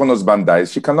the second husband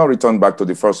dies, she cannot return back to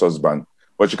the first husband,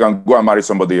 but she can go and marry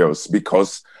somebody else,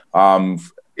 because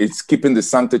it's keeping the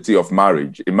sanctity of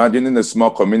marriage. Imagine in a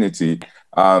small community,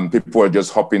 people are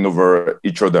just hopping over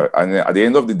each other, and at the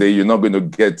end of the day, you're not going to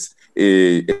get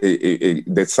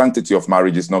the sanctity of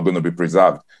marriage is not going to be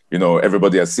preserved.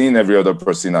 Everybody has seen every other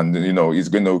person, and it's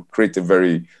going to create a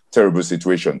very terrible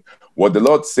situation. What the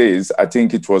Lord says, I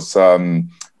think it was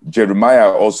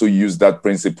Jeremiah also used that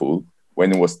principle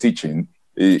when he was teaching.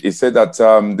 He said that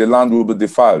the land will be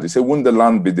defiled. He said, "Won't the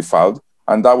land be defiled?"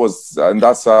 And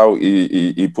that's how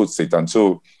he puts it. And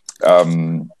so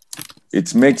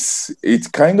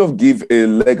it kind of give a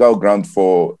legal ground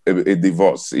for a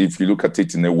divorce, if you look at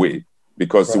it in a way,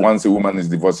 because once a woman is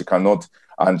divorced, she cannot,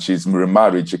 and she's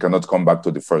remarried, she cannot come back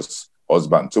to the first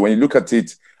husband. So when you look at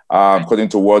it, according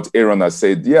to what Aaron has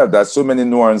said, there's so many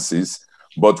nuances,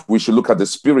 but we should look at the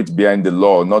spirit behind the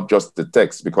law, not just the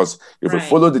text, because if we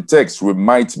follow the text, we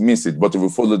might miss it. But if we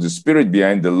follow the spirit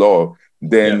behind the law,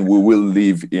 then we will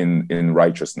live in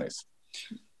righteousness.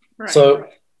 So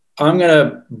I'm going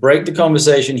to break the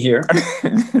conversation here.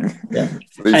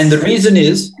 And the reason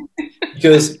is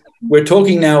because we're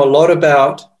talking now a lot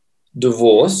about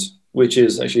divorce, which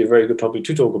is actually a very good topic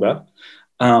to talk about.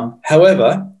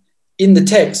 However, in the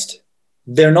text,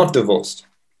 they're not divorced,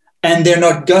 and they're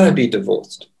not going to be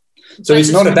divorced. So it's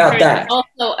not about that.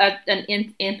 Also, an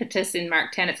impetus in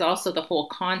Mark 10. It's also the whole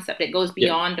concept. It goes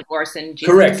beyond divorce and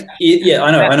Jesus. Correct.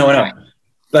 I know.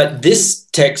 But this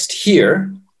text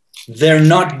here, they're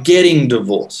not getting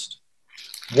divorced.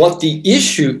 What the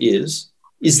issue is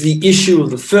the issue of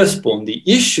the firstborn. The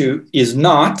issue is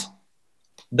not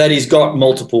that he's got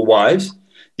multiple wives.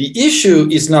 The issue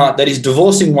is not that he's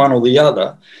divorcing one or the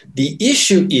other. The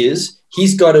issue is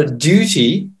he's got a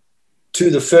duty to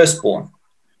the firstborn,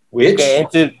 which...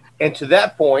 Okay, and to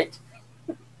that point,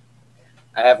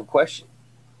 I have a question.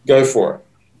 Go for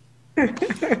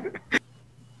it.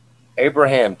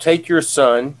 Abraham, take your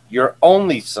son, your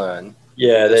only son,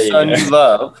 Yeah, there the you son go. you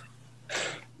love.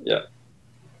 Yeah.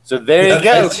 So there you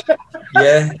go.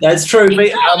 Yeah, that's true.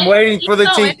 I'm waiting for the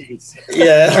teachings.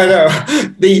 Yeah, I know.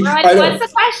 What's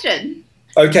the question?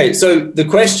 Okay, so the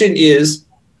question is,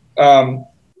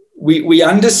 we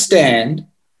understand,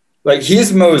 like,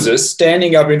 here's Moses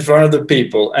standing up in front of the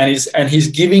people, and he's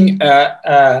giving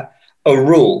a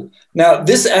rule. Now,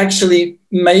 this actually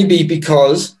may be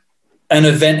because an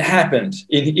event happened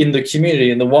in the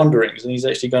community, in the wanderings, and he's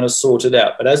actually going to sort it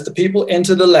out. But as the people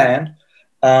enter the land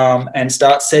and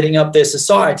start setting up their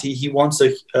society, he wants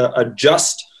a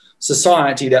just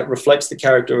society that reflects the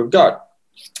character of God.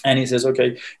 And he says,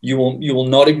 okay, you will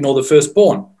not ignore the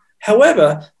firstborn.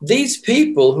 However, these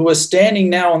people who are standing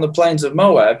now on the plains of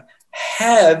Moab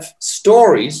have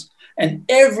stories, and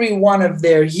every one of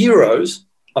their heroes,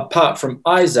 apart from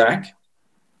Isaac,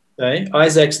 okay,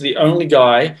 Isaac's the only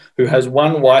guy who has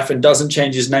one wife and doesn't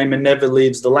change his name and never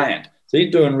leaves the land. So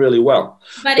he's doing really well.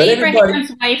 But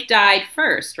Abraham's wife died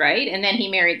first, right? And then he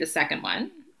married the second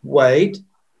one. Wait,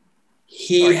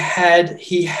 he had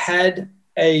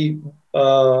a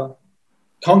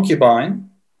concubine,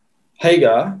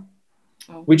 Hagar,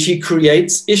 which he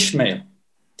creates Ishmael.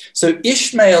 So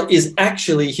Ishmael is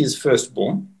actually his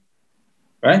firstborn,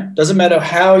 right? Doesn't matter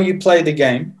how you play the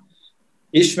game.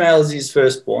 Ishmael is his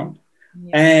firstborn.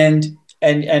 Yeah.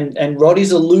 And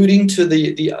Roddy's alluding to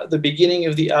the beginning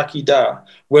of the Akedah,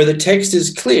 where the text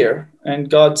is clear and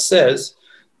God says,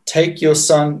 take your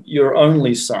son, your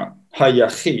only son,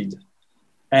 Hayachid.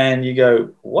 And you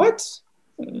go, what?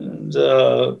 And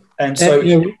so...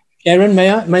 Aaron, may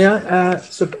I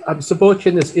support you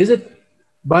in this? Is it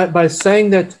by saying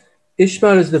that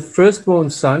Ishmael is the firstborn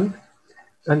son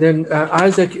and then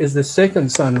Isaac is the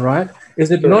second son, right? Is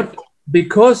it not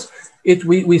because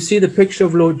we see the picture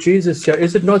of Lord Jesus here?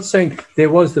 Is it not saying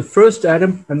there was the first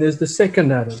Adam and there's the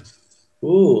second Adam?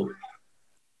 Ooh,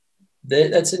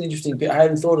 that's an interesting bit. I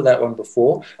hadn't thought of that one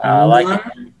before.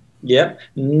 Yeah,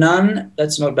 none,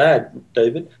 that's not bad,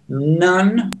 David.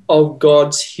 None of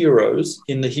God's heroes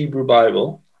in the Hebrew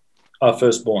Bible are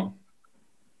firstborn.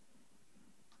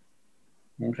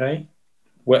 Okay?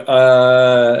 Well,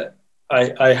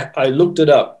 I looked it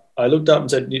up. I looked up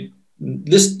and said,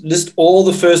 list all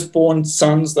the firstborn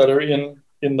sons that are in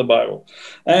the Bible.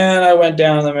 And I went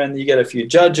down them, and you get a few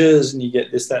judges, and you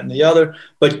get this, that, and the other.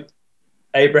 But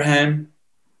Abraham,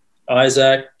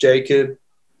 Isaac, Jacob,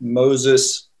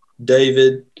 Moses,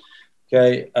 David,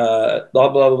 okay, blah, blah,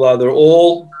 blah, blah. They're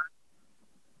all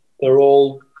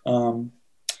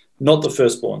not the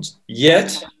firstborns.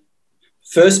 Yet,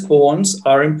 firstborns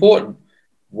are important.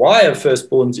 Why are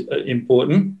firstborns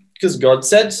important? Because God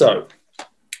said so.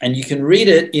 And you can read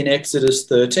it in Exodus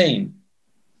 13,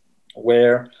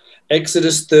 where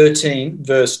Exodus 13,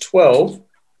 verse 12,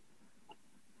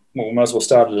 well, we might as well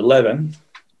start at 11.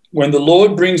 When the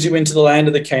Lord brings you into the land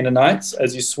of the Canaanites,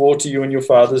 as he swore to you and your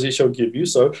fathers, he shall give you.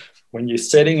 So when you're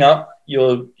setting up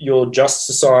your just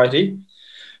society,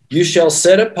 you shall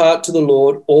set apart to the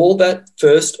Lord all that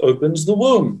first opens the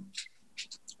womb.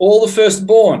 All the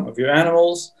firstborn of your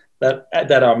animals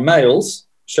that are males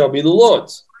shall be the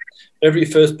Lord's. Every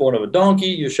firstborn of a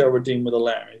donkey you shall redeem with a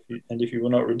lamb. And if you will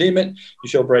not redeem it, you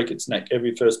shall break its neck.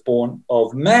 Every firstborn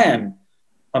of man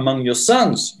among your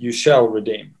sons you shall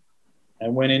redeem.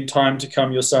 And when in time to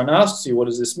come your son asks you, what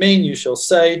does this mean? You shall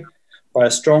say, by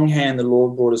a strong hand the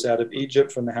Lord brought us out of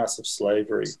Egypt from the house of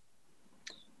slavery.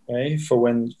 Okay? For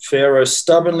when Pharaoh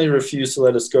stubbornly refused to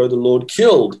let us go, the Lord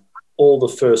killed all the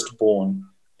firstborn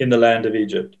in the land of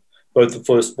Egypt, both the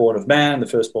firstborn of man and the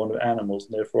firstborn of animals.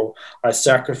 And therefore I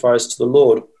sacrifice to the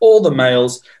Lord all the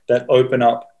males that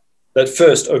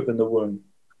first open the womb.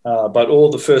 But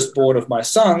all the firstborn of my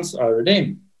sons I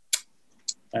redeem.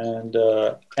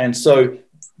 And so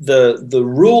the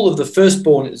rule of the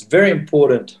firstborn is very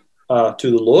important to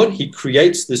the Lord. He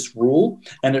creates this rule,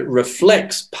 and it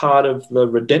reflects part of the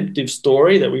redemptive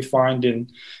story that we find in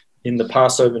the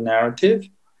Passover narrative.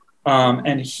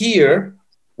 And here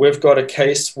we've got a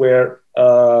case where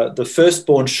the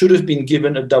firstborn should have been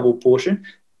given a double portion.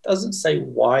 It doesn't say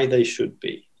why they should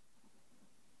be.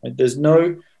 There's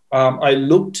no. I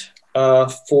looked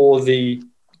for the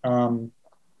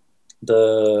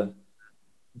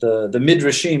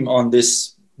midrashim on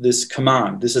this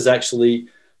command. This is actually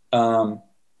what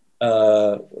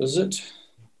is it?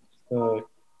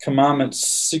 Commandment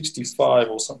 65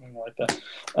 or something like that.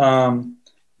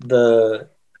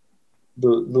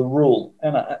 The rule,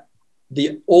 and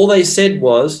all they said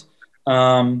was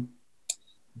The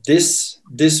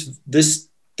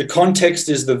context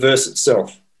is the verse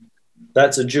itself.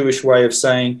 That's a Jewish way of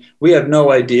saying we have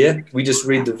no idea. We just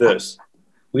read the verse.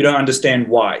 We don't understand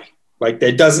why. Like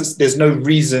there's no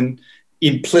reason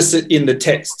implicit in the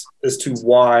text as to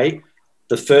why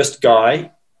the first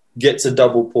guy gets a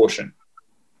double portion,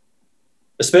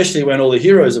 especially when all the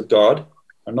heroes of God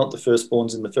are not the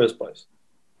firstborns in the first place.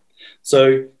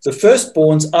 So the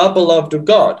firstborns are beloved of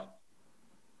God.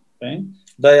 Okay?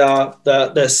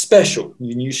 They're special.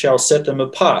 You shall set them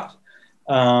apart.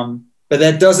 But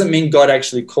that doesn't mean God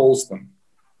actually calls them,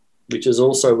 which is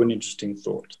also an interesting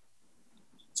thought.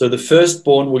 So the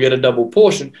firstborn will get a double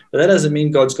portion, but that doesn't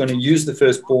mean God's going to use the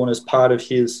firstborn as part of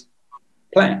his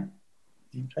plan.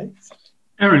 Okay.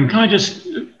 Aaron, can I just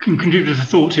contribute to the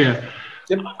thought here?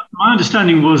 Yep. My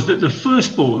understanding was that the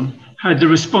firstborn had the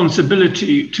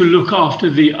responsibility to look after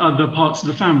the other parts of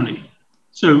the family.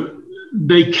 So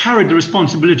they carried the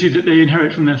responsibility that they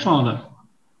inherit from their father.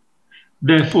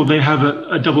 Therefore, they have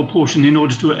a double portion in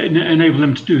order to enable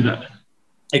them to do that.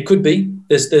 It could be.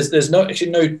 There's no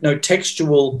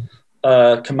textual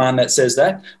command that says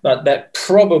that, but that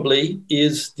probably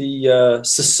is the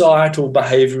societal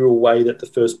behavioral way that the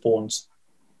firstborns,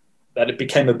 that it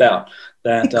became about.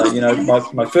 That,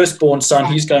 my firstborn son,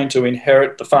 he's going to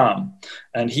inherit the farm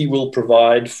and he will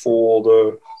provide for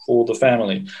the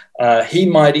family. He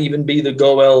might even be the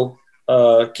Goel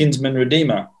kinsman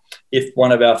redeemer if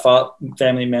one of our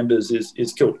family members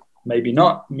is killed. Maybe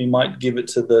not. We might give it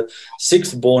to the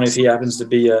sixth born if he happens to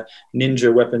be a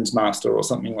ninja weapons master or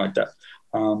something like that.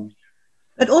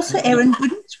 But also, Aaron,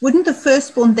 wouldn't the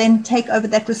firstborn then take over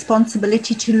that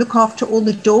responsibility to look after all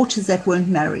the daughters that weren't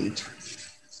married?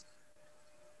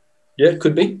 Yeah,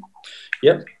 could be.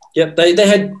 Yep. They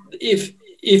had,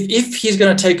 if he's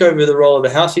going to take over the role of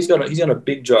the house, he's got a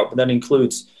big job, and that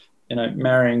includes,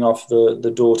 marrying off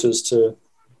the daughters to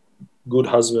good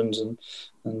husbands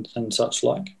and such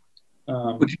like.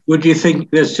 Would you think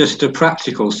there's just a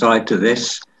practical side to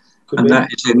this? And that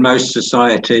is, in most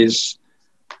societies,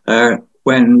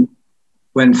 when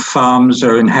farms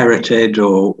are inherited,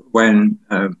 or when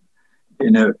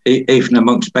even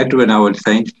amongst Bedouin, I would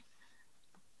think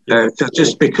there'll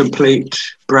just be complete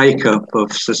breakup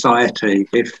of society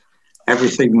if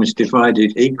everything was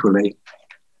divided equally,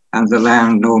 and the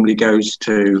land normally goes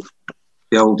to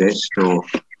the oldest or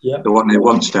the one who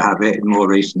wants to have it in more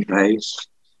recent days.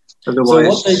 Otherwise, so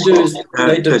what they do is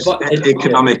there's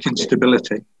economic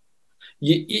instability.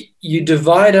 You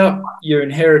divide up your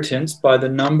inheritance by the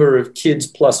number of kids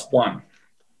plus one,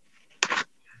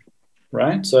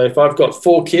 right? So if I've got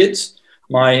 4 kids,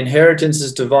 my inheritance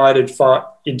is divided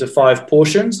into 5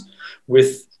 portions,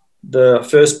 with the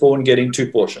firstborn getting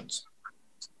 2 portions.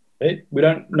 Okay? We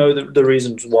don't know the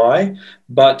reasons why,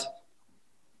 but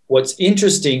what's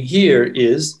interesting here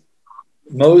is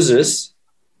Moses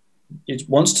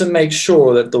wants to make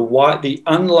sure that the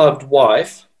unloved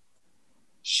wife,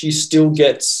 she still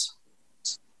gets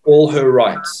all her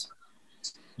rights.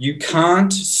 You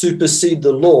can't supersede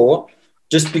the law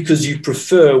just because you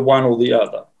prefer one or the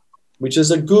other, which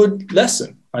is a good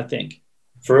lesson, I think,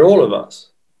 for all of us.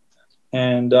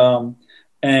 And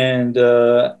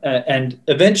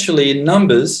eventually in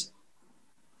Numbers,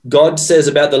 God says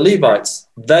about the Levites,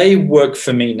 they work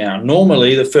for me now.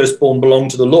 Normally, the firstborn belong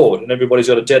to the Lord, and everybody's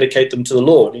got to dedicate them to the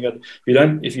Lord.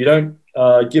 If you don't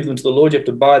give them to the Lord, you have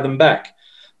to buy them back.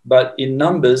 But in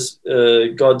Numbers,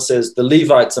 God says, the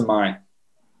Levites are mine.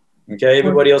 Okay,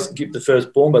 everybody else can keep the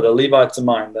firstborn, but the Levites are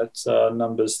mine. That's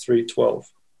Numbers 3:12.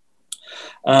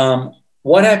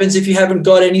 What happens if you haven't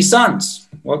got any sons?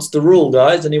 What's the rule,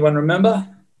 guys? Anyone remember?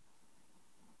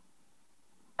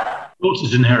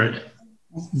 Daughters inherit.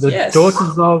 The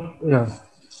daughters of,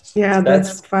 Yeah,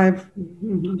 that's 5.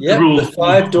 Yeah, the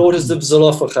 5 daughters of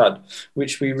Zelophehad,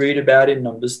 which we read about in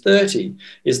Numbers 30,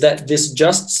 is that this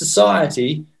just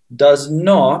society does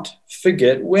not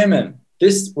forget women.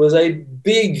 This was a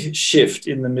big shift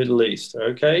in the Middle East,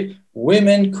 okay?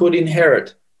 Women could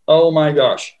inherit. Oh my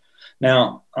gosh.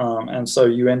 Now, and so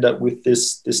you end up with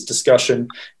this discussion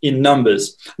in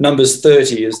Numbers. Numbers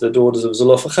 30 is the daughters of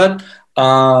Zelophehad.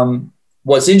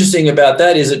 What's interesting about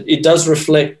that is it does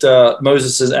reflect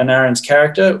Moses' and Aaron's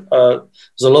character.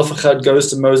 Zelophehad goes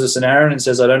to Moses and Aaron and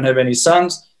says, I don't have any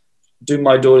sons. Do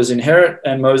my daughters inherit?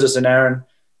 And Moses and Aaron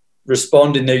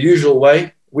respond in their usual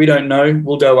way. We don't know.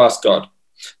 We'll go ask God.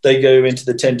 They go into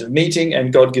the tent of meeting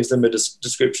and God gives them a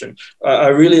description. I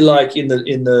really like in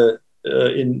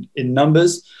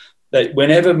Numbers that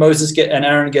whenever Moses and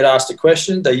Aaron get asked a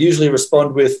question, they usually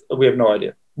respond with, we have no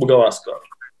idea. We'll go ask God.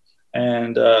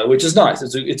 And which is nice.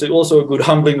 It's also a good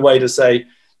humbling way to say,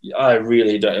 I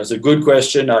really don't. It's a good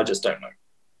question. I just don't know.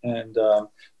 And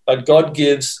but God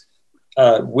gives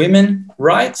women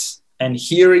rights, and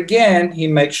here again, He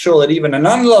makes sure that even an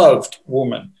unloved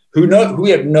woman who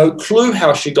we have no clue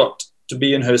how she got to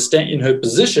be in her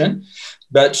position,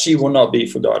 but she will not be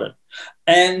forgotten.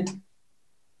 And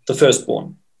the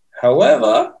firstborn.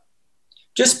 However,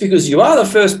 just because you are the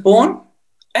firstborn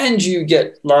and you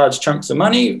get large chunks of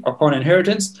money upon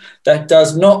inheritance, that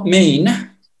does not mean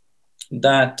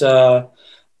that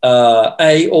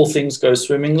A, all things go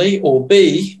swimmingly, or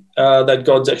B, that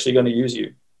God's actually going to use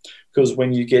you. Because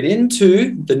when you get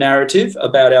into the narrative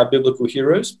about our biblical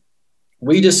heroes,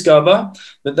 we discover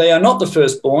that they are not the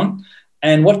firstborn.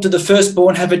 And what do the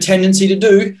firstborn have a tendency to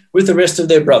do with the rest of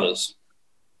their brothers?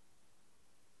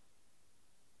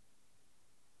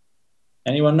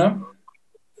 Anyone know?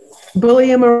 Bully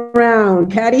him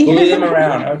around, Patty. Bully them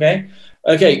around, okay.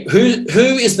 Okay, who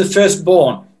is the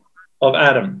firstborn of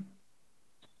Adam?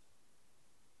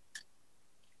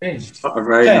 A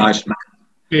very Cain. nice man.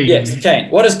 Yes, Cain.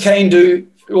 What does Cain do?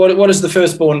 What does the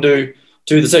firstborn do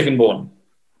to the secondborn?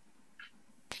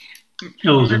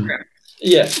 Kills him.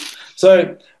 Yes.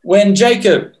 So when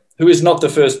Jacob, who is not the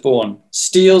firstborn,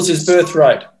 steals his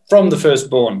birthright from the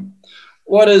firstborn,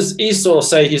 what does Esau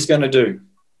say he's going to do?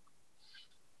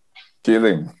 Kill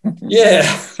him. Yeah.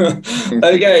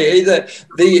 Okay.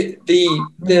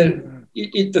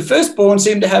 The firstborn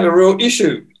seem to have a real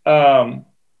issue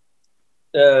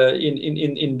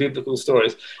in biblical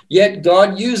stories. Yet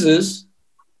God uses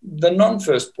the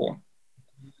non-firstborn.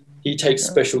 He takes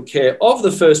special care of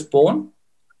the firstborn,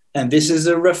 and this is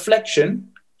a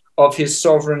reflection of His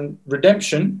sovereign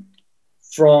redemption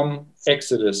from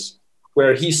Exodus,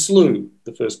 where He slew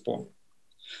the firstborn.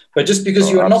 But just because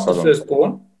you are not the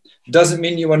firstborn doesn't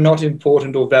mean you are not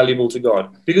important or valuable to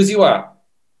God, because you are.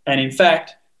 And in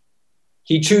fact,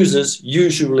 He chooses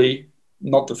usually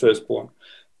not the firstborn.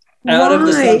 Out of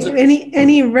the sons of...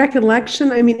 Any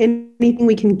recollection? I mean, anything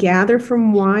we can gather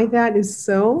from why that is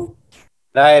so?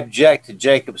 I object to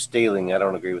Jacob stealing. I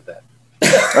don't agree with that.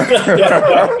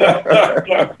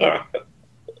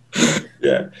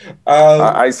 Yeah.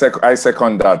 I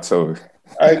second that. So.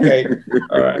 Okay.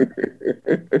 All right.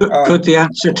 Could the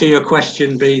answer to your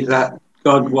question be that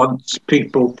God wants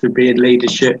people to be in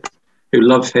leadership who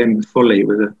love Him fully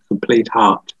with a complete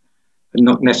heart, and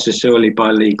not necessarily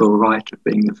by legal right of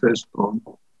being the firstborn?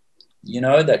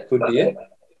 That could be it.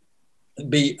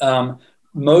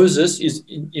 Moses is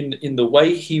in the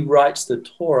way he writes the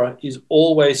Torah is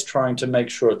always trying to make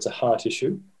sure it's a heart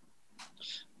issue,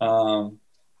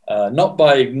 not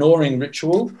by ignoring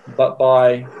ritual, but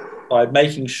by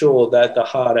making sure that the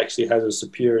heart actually has a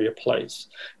superior place.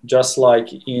 Just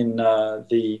like in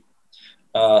the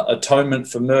atonement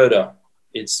for murder,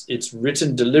 it's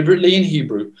written deliberately in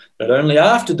Hebrew that only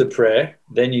after the prayer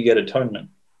then you get atonement.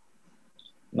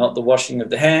 Not the washing of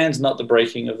the hands, not the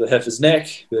breaking of the heifer's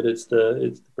neck, but it's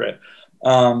the prayer.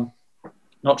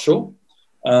 Not sure.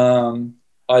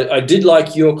 I did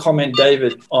like your comment,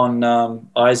 David, on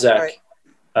Isaac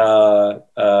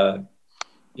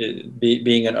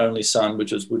being an only son,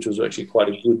 which was actually quite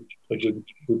a good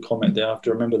comment there. I have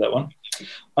to remember that one.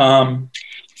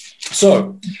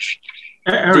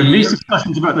 Aaron, these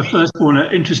discussions about the firstborn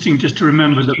are interesting. Just to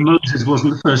remember that Moses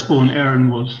wasn't the firstborn; Aaron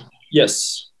was.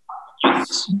 Yes.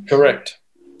 Correct.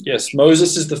 Yes,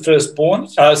 Moses is the firstborn.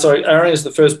 Aaron is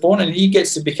the firstborn, and he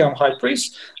gets to become high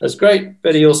priest. That's great,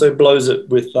 but he also blows it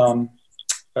with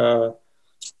the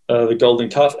golden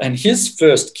calf. And his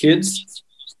first kids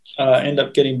end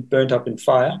up getting burnt up in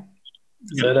fire.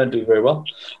 So they don't do very well.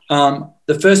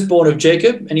 The firstborn of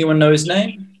Jacob, anyone know his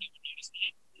name?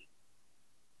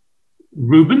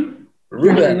 Reuben.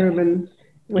 Reuben.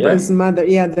 With his mother,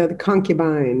 the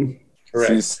concubine.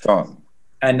 Correct. His son.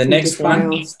 And the next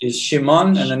one is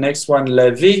Shimon, and the next one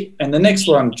Levi, and the next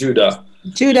one Judah.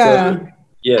 Judah. So,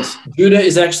 yes, Judah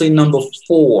is actually number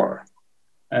 4,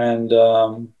 and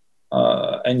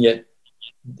yet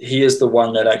he is the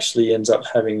one that actually ends up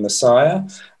having Messiah.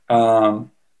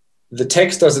 The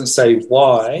text doesn't say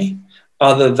why,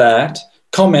 other that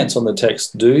comments on the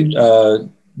text do.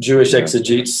 Jewish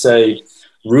exegetes say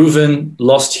Reuben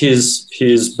lost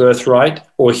his birthright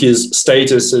or his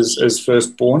status as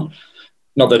firstborn.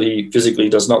 Not that he physically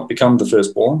does not become the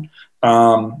firstborn,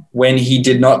 when he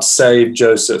did not save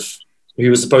Joseph. He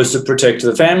was supposed to protect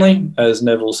the family, as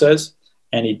Neville says,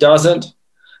 and he doesn't,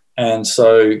 and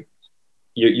so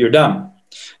you're done.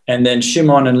 And then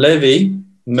Shimon and Levi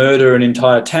murder an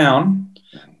entire town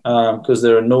because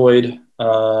they're annoyed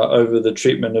over the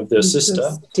treatment of their sister.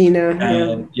 Dinah.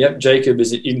 And Jacob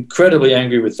is incredibly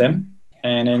angry with them,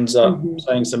 and ends up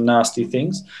saying some nasty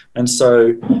things. And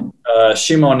so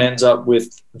Shimon ends up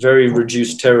with very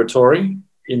reduced territory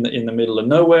in the middle of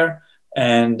nowhere,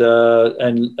 and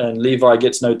Levi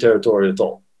gets no territory at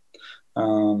all.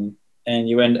 And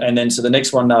then so the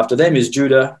next one after them is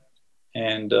Judah,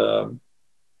 and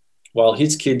while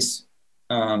his kids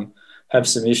have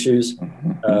some issues,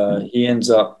 he ends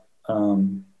up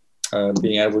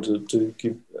being able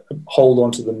to hold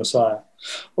on to the Messiah.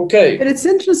 Okay. But it's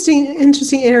interesting,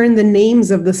 Aaron, the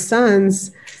names of the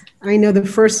sons. I know the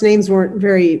first names weren't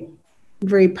very,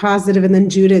 very positive, and then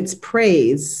Judah, it's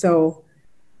praise. So,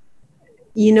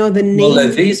 the names. Well,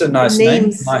 Levi's a nice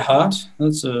name. My heart,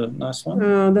 that's a nice one.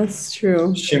 Oh, that's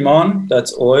true. Shimon,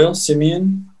 that's oil.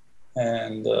 Simeon,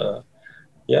 and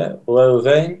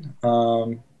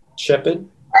Reuven, shepherd.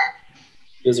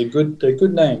 They're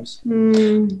good names.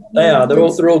 They are.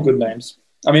 They're all good names.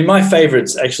 I mean, my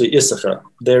favorite's actually Issachar.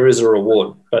 There is a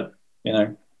reward, but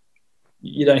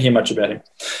you don't hear much about him.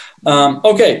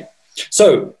 Okay,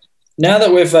 so now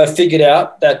that we've figured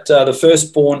out that the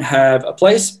firstborn have a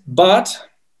place, but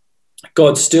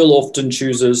God still often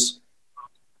chooses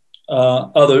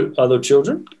other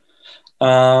children,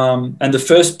 and the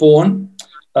firstborn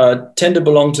tend to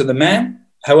belong to the man.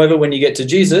 However, when you get to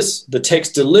Jesus, the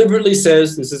text deliberately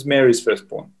says this is Mary's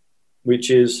firstborn, which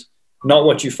is not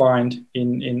what you find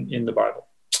in the Bible.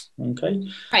 Okay.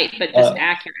 Right, but just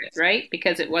accurate, right?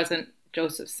 Because it wasn't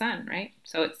Joseph's son, right?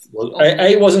 So it's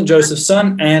A wasn't Joseph's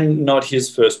son and not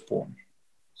his firstborn.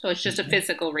 So it's just a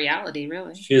physical reality,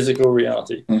 really. Physical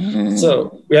reality.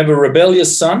 So we have a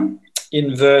rebellious son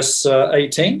in verse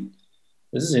 18.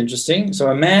 This is interesting. So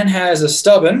a man has a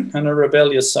stubborn and a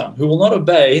rebellious son who will not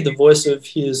obey the voice of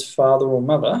his father or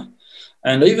mother.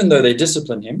 And even though they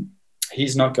discipline him,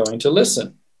 he's not going to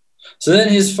listen. So then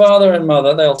his father and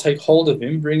mother, they'll take hold of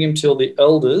him, bring him till the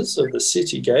elders of the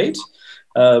city gate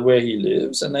where he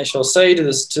lives. And they shall say to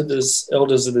the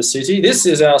elders of the city, this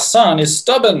is our son is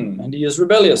stubborn and he is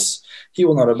rebellious. He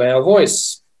will not obey our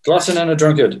voice. Glutton and a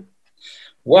drunkard.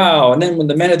 Wow. And then when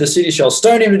the men of the city shall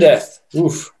stone him to death.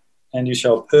 Oof. And you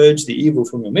shall purge the evil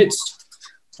from your midst,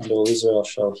 and all Israel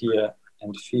shall hear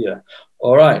and fear.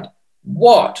 All right.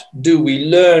 What do we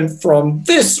learn from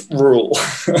this rule?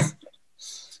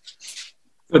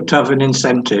 Good to have an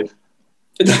incentive.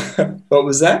 What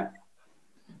was that?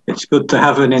 It's good to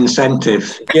have an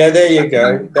incentive. Yeah, there you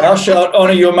go. Thou shalt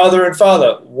honor your mother and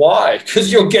father. Why?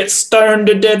 Because you'll get stoned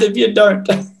to death if you don't.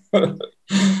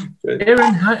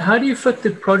 Aaron, how do you fit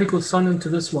the prodigal son into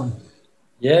this one?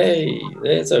 Yay,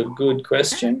 that's a good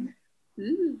question.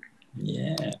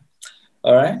 Yeah.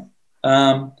 All right.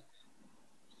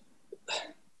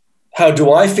 How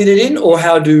do I fit it in, or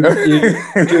how do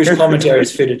Jewish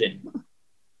commentaries fit it in?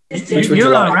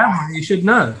 You're a rabbi, you should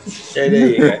know. Yeah, there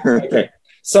you go. Okay.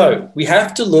 So we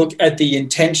have to look at the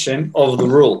intention of the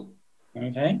rule.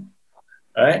 Okay.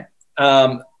 All right.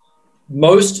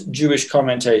 Most Jewish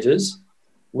commentators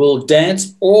will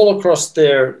dance all across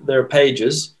their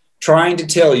pages trying to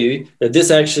tell you that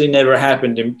this actually never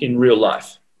happened in real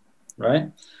life, right?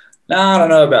 Now, I don't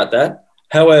know about that.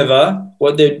 However,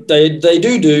 what they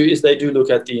do is they do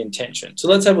look at the intention. So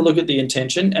let's have a look at the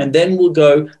intention, and then we'll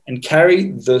go and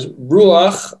carry the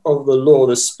ruach of the law,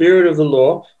 the spirit of the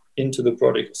law, into the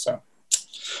prodigal son.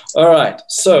 All right,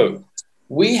 so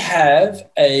we have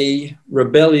a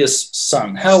rebellious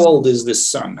son. How old is this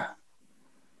son?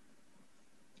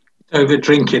 Over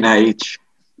drinking age.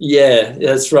 Yeah,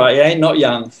 that's right. He ain't not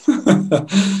young.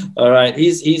 All right,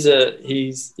 he's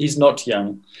not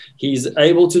young. He's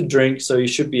able to drink, so he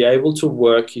should be able to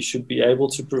work. He should be able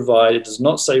to provide. It does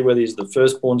not say whether he's the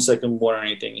firstborn, secondborn, or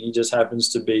anything. He just happens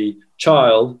to be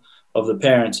child of the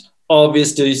parents.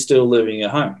 Obviously, he's still living at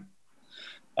home.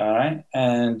 All right,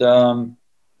 and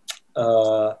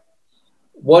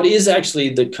what is actually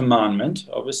the commandment?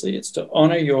 Obviously, it's to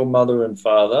honor your mother and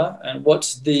father. And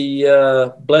what's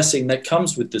the blessing that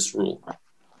comes with this rule?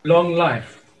 Long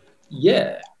life.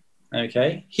 Yeah.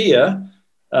 Okay. Here,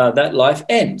 that life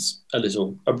ends a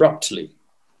little abruptly.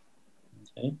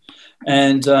 Okay.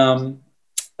 And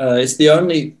it's the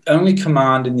only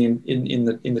command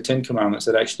in the Ten Commandments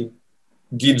that actually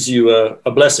gives you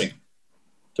a blessing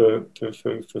for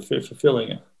fulfilling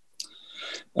it.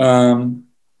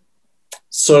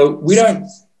 So we don't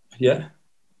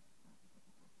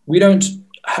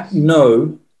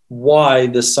know why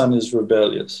the son is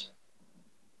rebellious.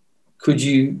 Has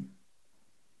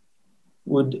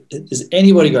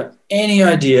anybody got any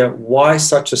idea why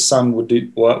such a son would do,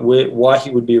 why he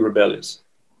would be rebellious?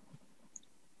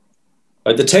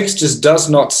 The text just does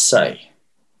not say.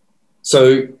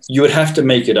 So you would have to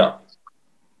make it up.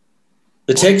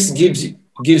 The text gives you,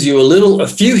 gives you a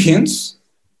few hints.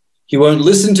 He won't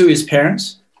listen to his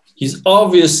parents. He's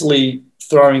obviously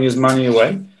throwing his money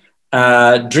away,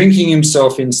 drinking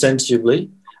himself insensibly,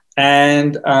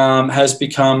 and has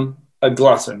become a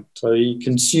glutton. So he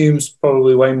consumes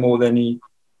probably way more than he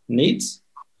needs.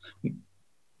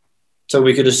 So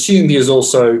we could assume he is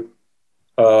also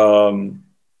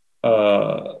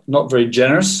not very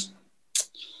generous.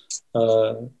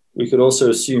 We could also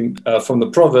assume from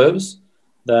the Proverbs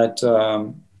that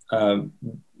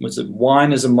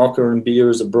wine is a mocker and beer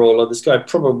is a brawler. This guy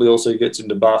probably also gets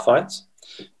into bar fights.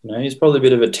 He's probably a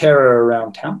bit of a terror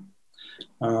around town.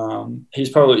 He's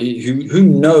probably, who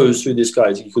knows who this guy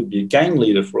is? He could be a gang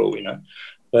leader for all we know.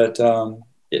 But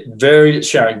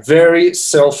very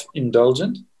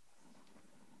self-indulgent.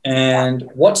 And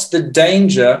what's the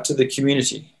danger to the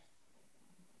community?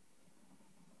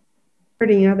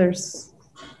 Hurting others.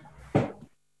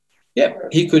 Yeah,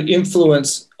 he could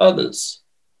influence others.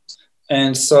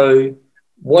 And so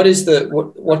what did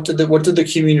the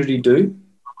community do?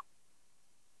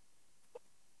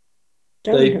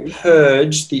 They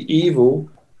purge the evil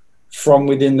from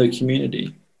within the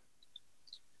community.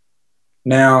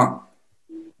 Now,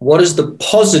 what is the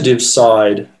positive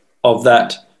side of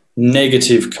that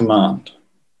negative command?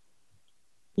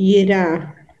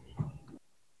 Yira.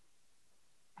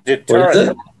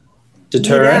 Deterrent.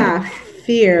 Deterrent. Yeah.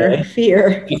 Fear. Okay.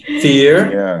 Fear.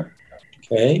 Fear. Yeah.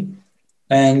 Okay.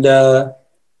 And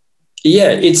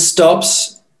it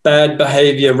stops bad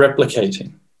behavior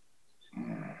replicating.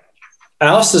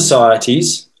 Our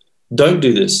societies don't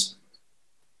do this.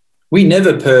 We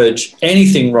never purge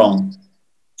anything wrong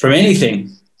from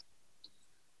anything.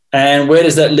 And where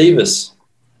does that leave us?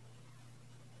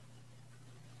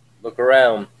 Look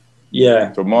around.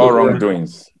 Yeah. So more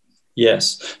wrongdoings.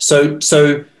 Yes.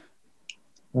 So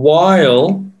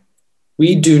while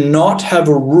we do not have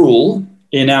a rule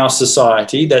in our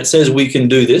society that says we can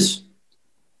do this,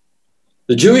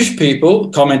 the Jewish people,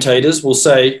 commentators, will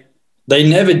say they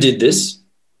never did this.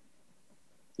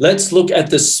 Let's look at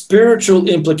the spiritual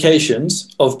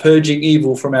implications of purging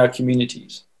evil from our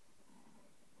communities.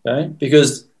 Okay?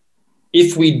 Because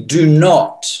if we do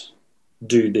not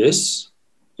do this,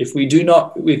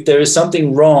 if there is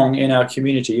something wrong in our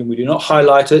community and we do not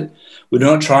highlight it, we do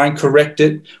not try and correct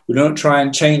it, we do not try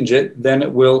and change it, then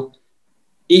it will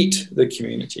eat the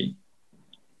community.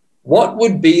 What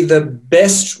would be the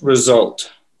best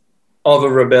result of a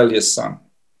rebellious son?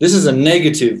 This is a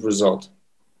negative result.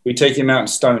 We take him out and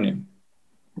stone him.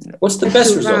 What's the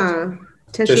best result?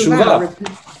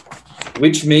 Teshuvah.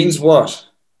 Which means what?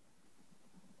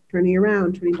 Turning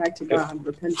around, turning back to God,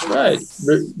 repentance. Right.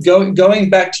 Going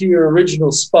back to your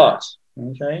original spot,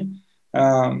 okay,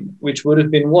 which would have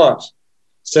been what?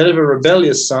 Instead of a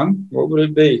rebellious son, what would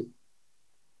it be?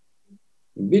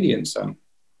 Obedient son.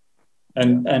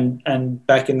 And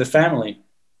back in the family.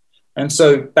 And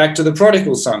so back to the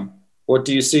prodigal son. What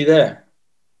do you see there?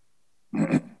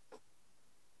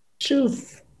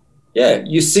 Truth. Yeah,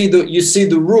 you see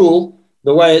the rule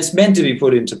the way it's meant to be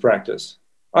put into practice.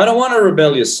 I don't want a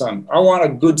rebellious son. I want a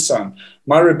good son.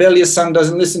 My rebellious son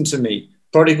doesn't listen to me.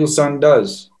 Prodigal son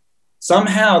does.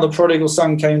 Somehow the prodigal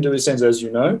son came to his senses, as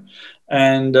you know,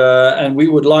 and we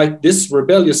would like this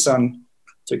rebellious son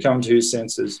to come to his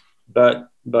senses. But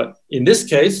in this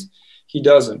case, he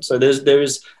doesn't. So there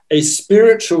is a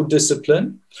spiritual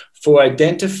discipline for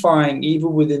identifying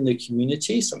evil within the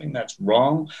community, something that's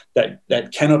wrong,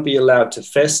 that cannot be allowed to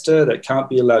fester, that can't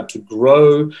be allowed to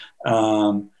grow.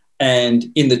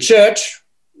 And in the church,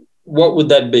 what would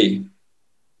that be?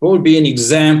 What would be an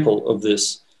example of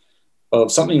this,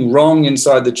 of something wrong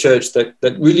inside the church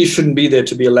that really shouldn't be there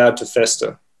to be allowed to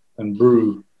fester and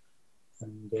brew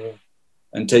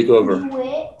and take over?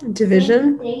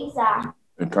 Division.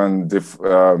 You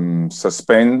can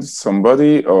suspend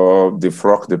somebody or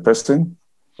defrock the person.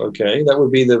 Okay, that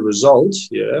would be the result,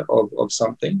 of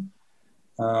something.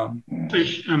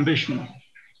 Selfish ambition.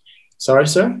 Sorry,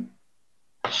 sir?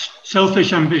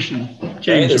 Selfish ambition.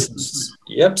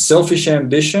 Yep, selfish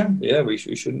ambition. Yeah, we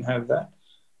shouldn't have that.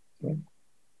 Okay.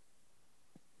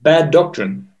 Bad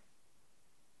doctrine.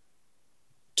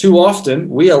 Too often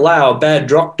we allow bad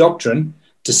doctrine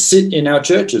to sit in our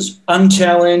churches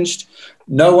unchallenged.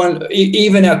 No one,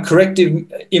 even our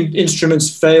corrective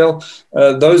instruments fail.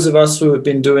 Those of us who have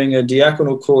been doing a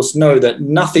diaconal course know that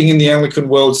nothing in the Anglican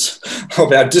worlds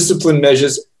of our discipline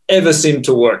measures ever seem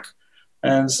to work.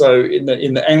 And so in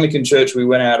the Anglican Church, we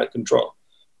went out of control,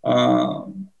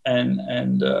 and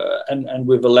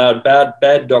we've allowed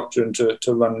bad doctrine to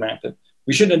run rampant.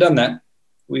 We shouldn't have done that.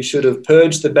 We should have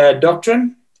purged the bad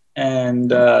doctrine,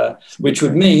 and which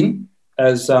would mean,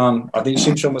 as I think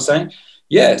Shimshon was saying,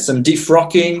 some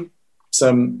defrocking,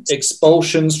 some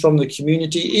expulsions from the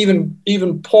community.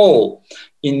 Even Paul,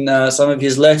 in some of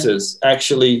his letters,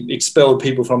 actually expelled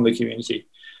people from the community.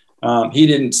 He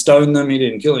didn't stone them. He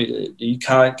didn't kill them. You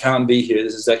can't be here.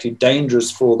 This is actually dangerous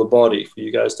for the body, for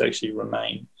you guys to actually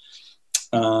remain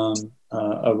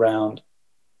around.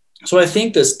 So I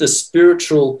think the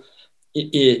spiritual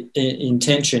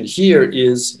intention here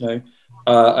is,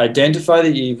 identify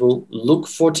the evil, look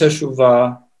for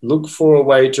teshuvah, look for a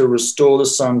way to restore the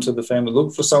son to the family,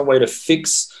 look for some way to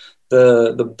fix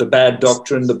the bad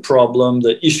doctrine, the problem,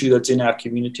 the issue that's in our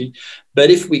community.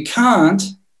 But if we can't,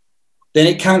 then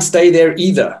it can't stay there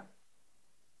either,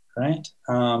 right?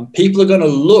 People are going to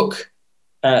look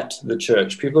at the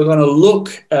church. People are going to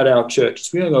look at our churches.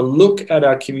 People are going to look at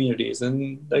our communities,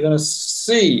 and they're going to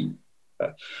see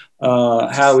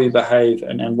how we behave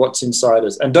and what's inside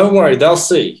us. And don't worry, they'll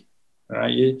see.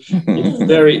 Right?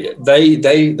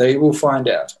 They will find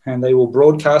out, and they will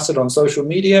broadcast it on social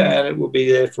media, and it will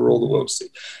be there for all the world to see.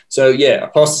 So yeah,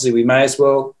 apostasy. We may as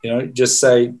well, just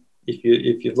say,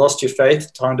 if you've lost your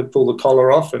faith, time to pull the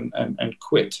collar off and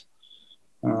quit.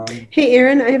 Hey,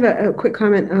 Aaron, I have a quick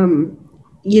comment.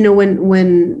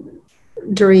 When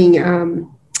during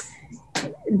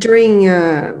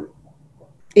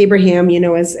Abraham,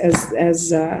 as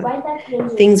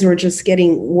things were just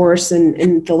getting worse,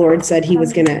 and the Lord said he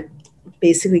was going to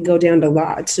basically go down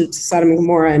to Sodom and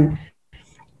Gomorrah and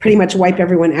pretty much wipe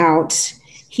everyone out.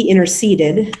 He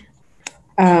interceded,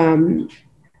 and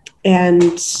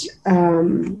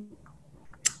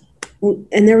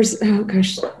there was, oh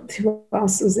gosh, who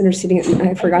else was interceding?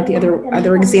 I forgot the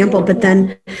other example. But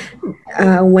then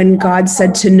when God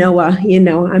said to Noah, I'm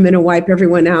going to wipe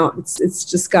everyone out, it's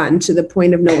just gotten to the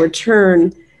point of no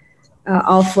return.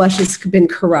 All flesh has been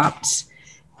corrupt.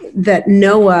 That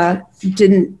Noah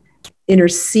didn't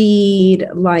intercede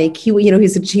like he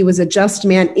was a just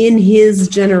man in his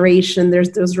generation. There's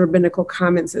those rabbinical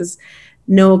comments as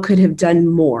Noah could have done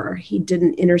more. He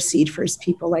didn't intercede for his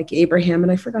people like Abraham,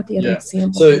 and I forgot the other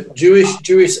example. So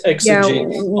Jewish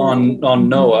exegetes on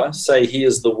Noah say he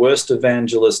is the worst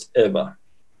evangelist ever.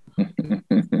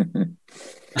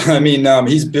 I mean,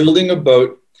 he's building a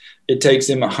boat. It takes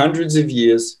him hundreds of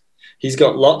years. He's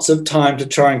got lots of time to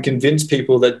try and convince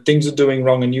people that things are doing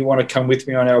wrong and you want to come with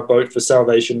me on our boat for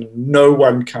salvation. No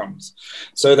one comes.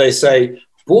 So they say,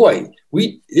 boy,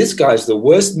 this guy's the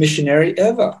worst missionary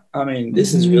ever. I mean,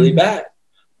 this is really bad.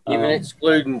 Even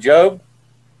excluding Job?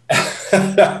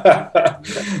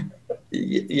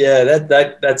 Yeah, that's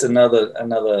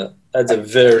that's a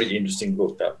very interesting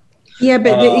book, though. Yeah,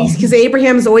 but because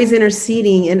Abraham's always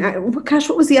interceding, and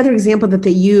what was the other example that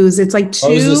they use? It's like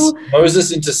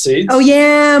Moses intercedes. Oh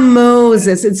yeah,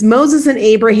 Moses. It's Moses and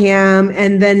Abraham,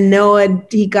 and then Noah.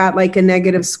 He got like a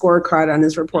negative scorecard on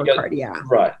his report card. Yeah,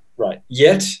 right.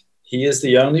 Yet he is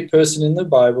the only person in the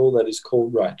Bible that is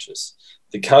called righteous.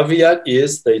 The caveat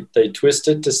is they twist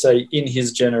it to say in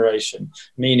his generation,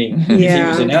 meaning if he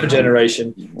was in our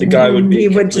generation, the guy would be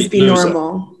just be loser.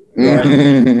 Normal.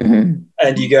 Right?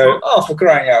 And you go, oh, for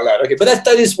crying out loud. Okay, but that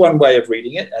is one way of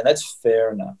reading it, and that's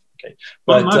fair enough. Okay,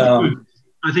 but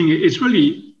I think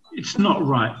it's not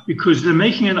right, because they're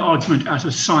making an argument out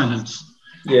of silence.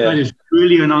 Yeah, that is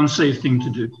really an unsafe thing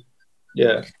to do.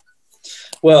 Yeah.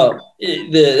 Well,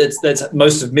 that's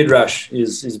most of Midrash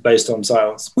is based on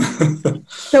silence.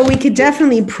 So we could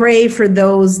definitely pray for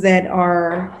those that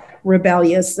are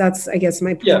rebellious. That's, I guess,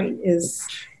 my point is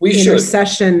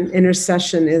intercession. Should.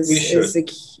 Intercession is the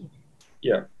key.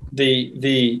 Yeah.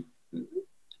 There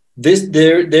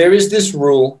is this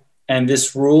rule, and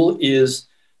this rule is,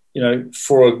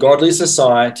 for a godly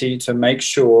society to make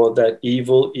sure that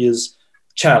evil is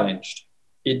challenged.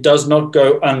 It does not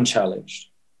go unchallenged.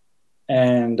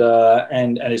 And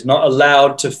it's not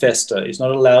allowed to fester. It's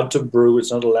not allowed to brew.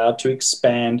 It's not allowed to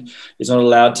expand. It's not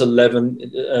allowed to leaven,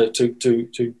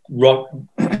 to rot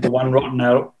the one rotten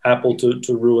Apple to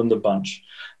ruin the bunch.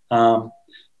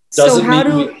 Doesn't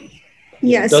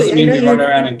mean we run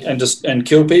around and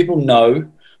kill people. No,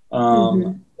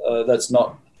 that's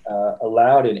not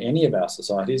allowed in any of our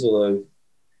societies. Although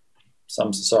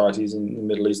some societies in the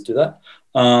Middle East do that.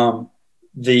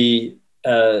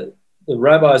 The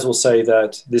rabbis will say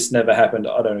that this never happened.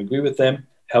 I don't agree with them.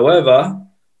 However,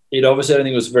 it obviously, I don't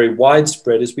think it was very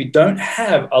widespread, is we don't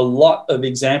have a lot of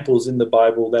examples in the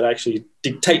Bible that actually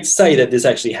say that this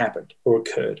actually happened or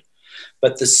occurred.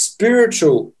 But the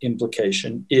spiritual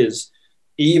implication is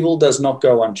evil does not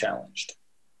go unchallenged.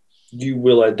 You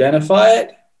will identify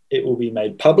it. It will be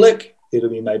made public. It'll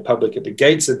be made public at the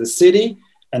gates of the city,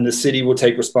 and the city will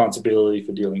take responsibility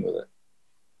for dealing with it.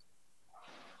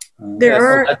 There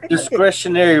are a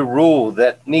discretionary rule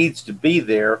that needs to be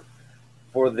there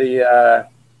for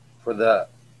the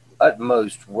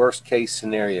utmost worst case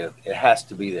scenario. It has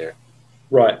to be there.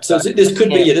 Right. So this could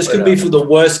be for the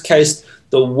worst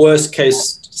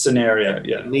case scenario.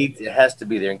 Yeah. It has to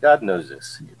be there, and God knows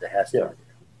this. It has to. Yeah.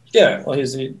 Yeah. Well,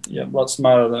 he's a lot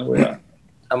smarter than we are.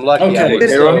 I'm lucky.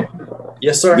 Okay.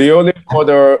 Yes, sir. The only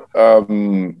other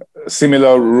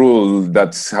similar rule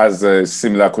that has a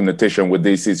similar connotation with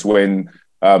this is when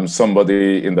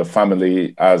somebody in the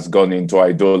family has gone into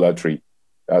idolatry,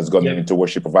 has gone into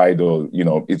worship of idol. You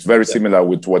know, it's very similar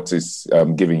with what is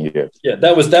given here. Yeah,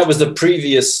 that was the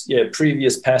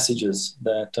previous passages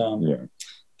that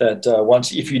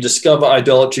once if you discover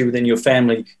idolatry within your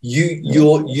family,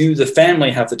 the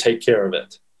family have to take care of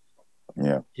it.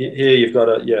 Yeah. Here you've got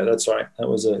that's right.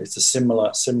 It's a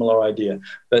similar idea,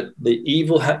 but the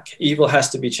evil has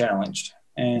to be challenged.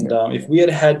 And if we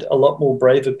had a lot more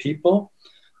braver people,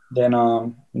 then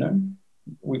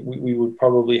we would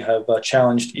probably have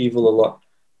challenged evil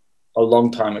a long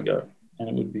time ago, and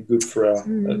it would be good for our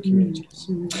communities.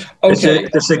 Okay,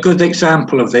 it's a good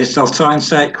example of this. I'll try and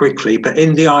say it quickly, but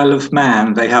in the Isle of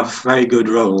Man, they have very good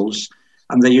rules.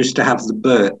 And they used to have the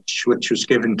birch, which was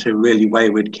given to really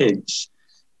wayward kids.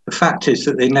 The fact is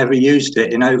that they never used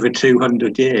it in over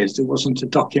 200 years. There wasn't a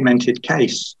documented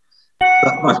case.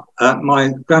 But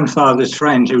my grandfather's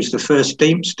friend, who was the first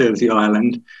Deemster of the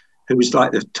island, who was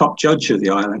like the top judge of the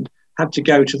island, had to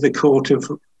go to the Court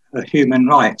of Human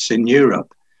Rights in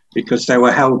Europe because they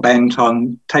were hell-bent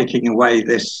on taking away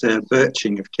this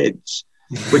birching of kids,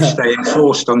 which they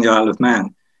enforced on the Isle of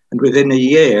Man. And within a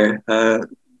year,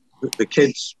 the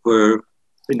kids were,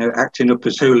 acting up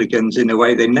as hooligans in a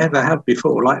way they never had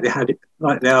before, like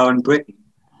they are in Britain.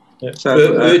 Yeah.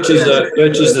 So birch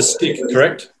is the stick,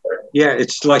 correct? Yeah,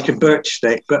 it's like a birch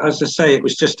stick, but as I say, it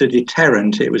was just a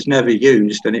deterrent. It was never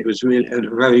used, and it was really a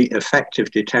very effective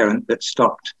deterrent that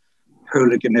stopped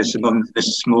hooliganism on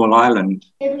this small island.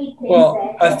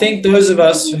 Well, I think those of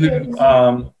us who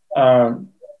are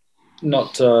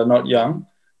not young.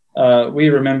 We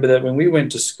remember that when we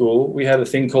went to school, we had a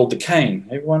thing called the cane.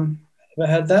 Everyone ever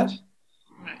had that?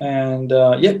 And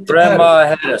Grandma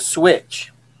had a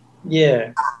switch.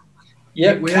 Yeah.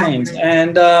 Yep, canes.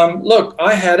 And look,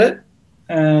 I had it,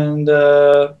 and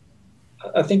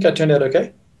I think I turned out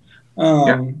okay.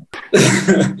 And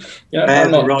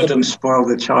the rod and spoil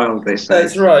the child, they say.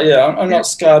 That's right, yeah. I'm not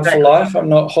scarred for life. I'm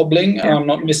not hobbling. Yeah. I'm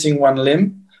not missing one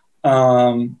limb.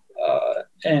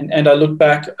 And I look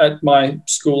back at my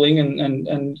schooling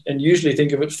and usually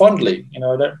think of it fondly. I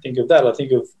don't think of that. I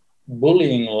think of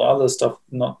bullying or other stuff,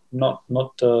 not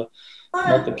the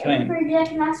cane.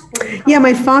 Yeah,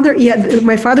 my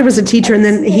father was a teacher, and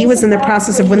then he was in the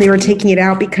process of when they were taking it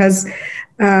out because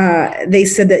they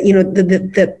said that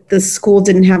that the school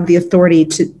didn't have the authority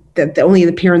that only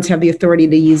the parents have the authority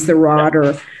to use the rod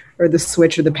or the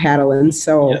switch or the paddle, and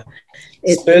so. Yeah.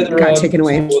 It got taken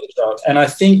away. And I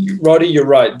think, Roddy, you're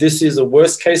right. This is a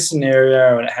worst case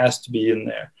scenario, and it has to be in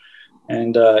there.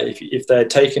 And if they had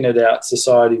taken it out,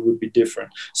 society would be different.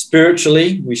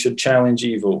 Spiritually, we should challenge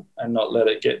evil and not let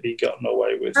it be gotten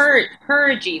away with.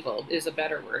 Purge evil is a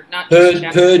better word. Not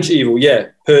purge evil, yeah.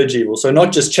 Purge evil. So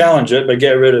not just challenge it, but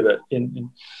get rid of it.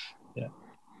 Yeah.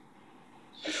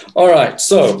 All right.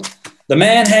 So the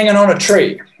man hanging on a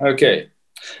tree. Okay.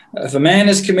 If a man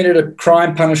has committed a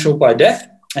crime punishable by death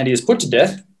and he is put to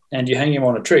death and you hang him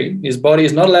on a tree, his body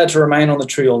is not allowed to remain on the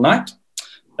tree all night,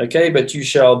 okay, but you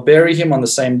shall bury him on the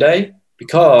same day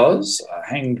because a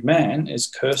hanged man is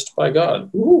cursed by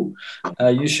God.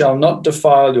 You shall not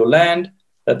defile your land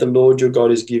that the Lord your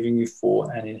God is giving you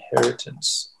for an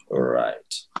inheritance. All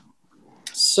right.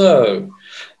 So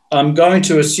I'm going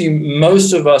to assume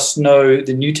most of us know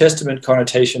the New Testament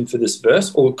connotation for this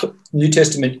verse or New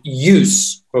Testament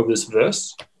use of this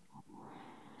verse.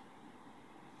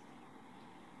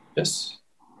 Yes?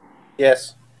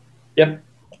 Yes. Yep.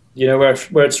 You know where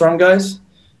it's from, guys?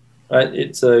 Right?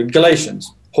 It's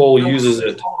Galatians. Paul uses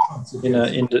it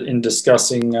in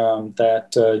discussing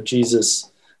that Jesus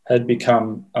had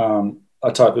become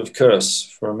a type of curse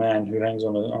for a man who hangs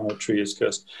on a tree is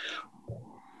cursed.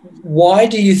 Why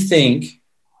do you think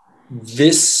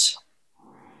this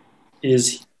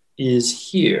is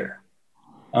here?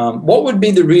 What would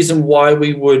be the reason why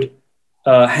we would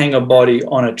hang a body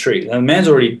on a tree? The man's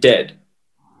already dead.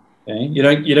 Okay? You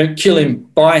don't kill him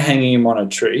by hanging him on a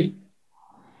tree.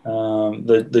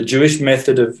 The Jewish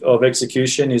method of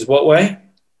execution is what way?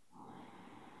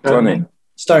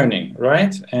 Stoning,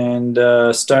 right? And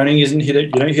stoning isn't hit.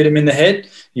 You don't hit him in the head.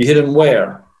 You hit him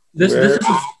where? This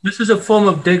is a form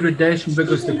of degradation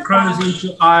because the crows eat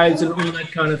your eyes and all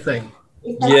that kind of thing.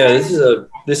 Yeah,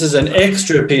 this is an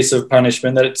extra piece of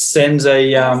punishment that it sends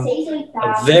a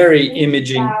very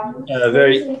imaging,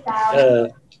 very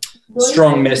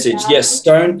strong message. Yes,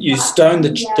 you stone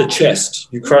the chest,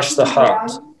 you crush the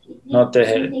heart, not the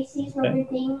head.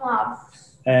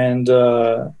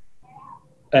 Okay.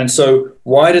 And so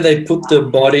why do they put the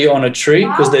body on a tree?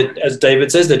 Because, as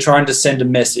David says, they're trying to send a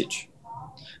message.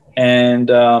 And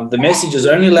the message is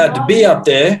only allowed to be up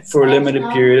there for a limited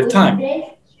period of time.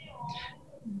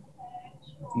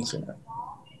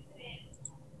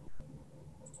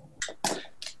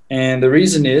 And the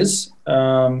reason is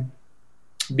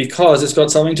because it's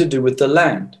got something to do with the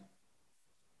land.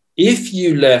 If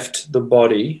you left the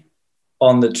body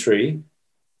on the tree,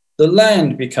 the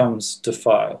land becomes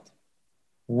defiled,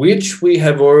 which we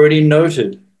have already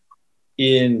noted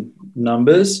in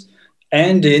Numbers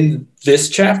and in this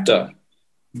chapter,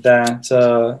 that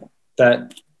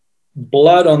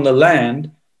blood on the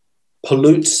land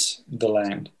pollutes the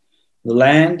land. The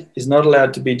land is not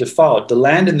allowed to be defiled. The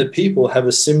land and the people have a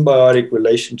symbiotic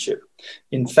relationship.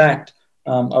 In fact,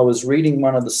 I was reading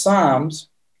one of the Psalms,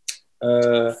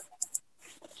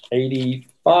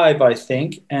 85, I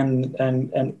think, and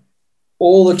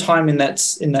all the time in that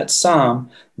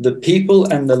Psalm, the people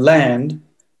and the land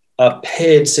are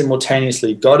paired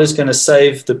simultaneously. God is going to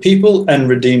save the people and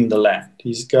redeem the land.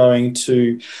 He's going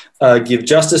to give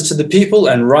justice to the people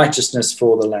and righteousness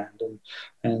for the land.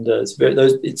 And it's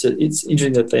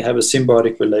interesting that they have a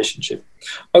symbiotic relationship.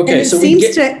 Okay, so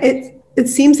it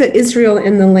seems that Israel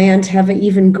and the land have an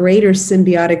even greater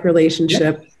symbiotic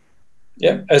relationship.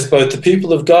 Yeah, as both the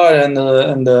people of God and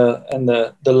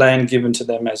the land given to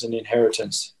them as an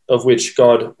inheritance, of which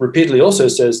God repeatedly also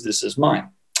says, "This is mine."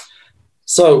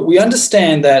 So we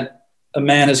understand that a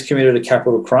man has committed a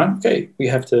capital crime. Okay, we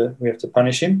have to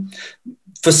punish him.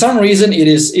 For some reason, it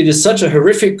is such a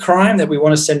horrific crime that we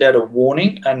want to send out a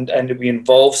warning, and we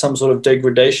involve some sort of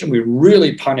degradation. We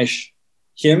really punish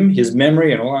him, his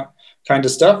memory, and all that kind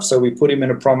of stuff. So we put him in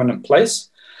a prominent place,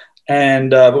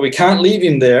 but we can't leave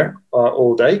him there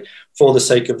all day for the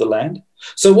sake of the land.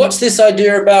 So what's this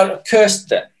idea about a curse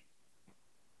then?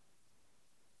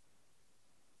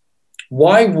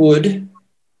 Why would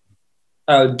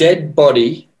a dead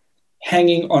body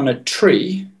hanging on a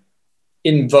tree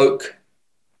invoke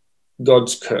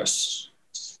God's curse?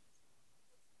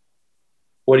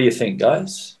 What do you think,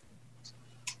 guys?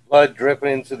 Blood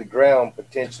dripping into the ground,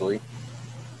 potentially.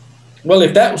 Well,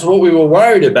 if that was what we were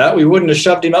worried about, we wouldn't have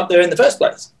shoved him up there in the first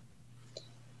place.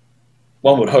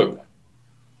 One would hope.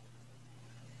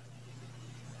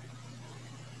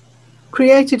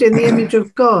 Created in the image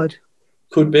of God.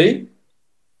 Could be.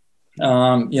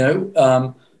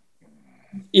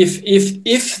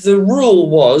 If the rule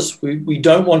was we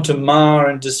don't want to mar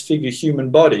and disfigure human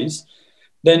bodies,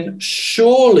 then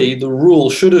surely the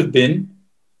rule should have been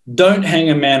don't hang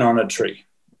a man on a tree.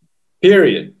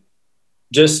 Period.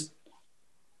 Just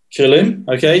kill him,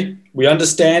 okay? We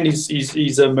understand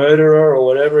he's a murderer or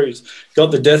whatever. He's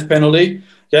got the death penalty,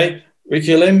 okay? We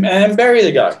kill him and bury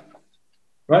the guy,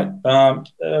 right?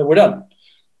 We're done.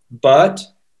 But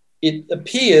it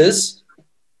appears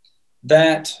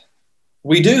that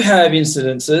we do have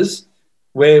incidences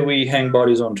where we hang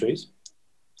bodies on trees.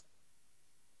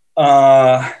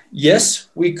 Yes,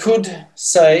 we could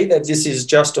say that this is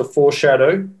just a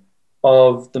foreshadow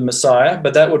of the Messiah,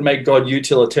 but that would make God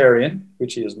utilitarian,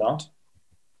 which he is not.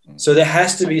 So there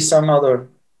has to be some other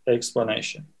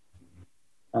explanation.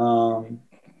 But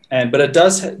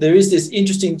there is this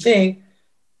interesting thing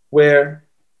where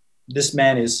this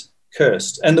man is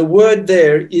cursed. And the word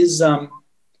there is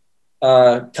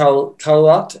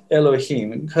kalat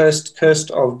Elohim,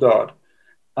 cursed of God.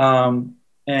 And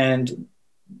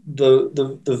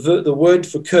the word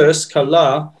for curse,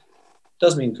 kala,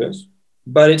 does mean curse,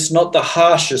 but it's not the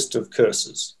harshest of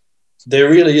curses. There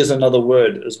really is another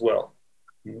word as well.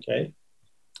 Okay,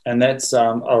 and that's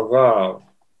arav,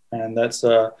 and that's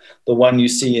the one you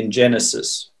see in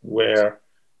Genesis, where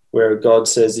God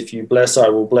says, "If you bless, I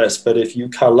will bless, but if you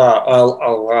kala, I'll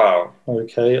arav."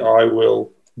 Okay, I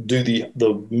will do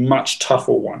the much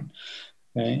tougher one.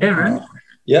 Okay? Aaron,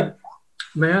 yeah.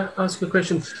 May I ask a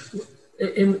question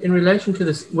in relation to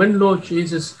this? When Lord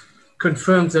Jesus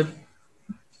confirms that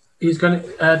he's going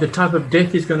to the type of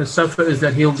death he's going to suffer is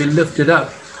that he'll be lifted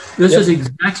up. This is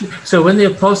exactly, so when the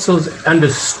apostles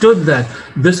understood that,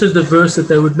 this is the verse that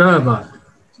they would know about.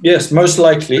 Yes, most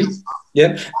likely.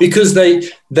 Yeah, because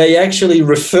they actually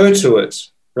refer to it,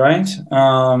 right?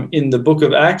 In the book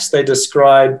of Acts, they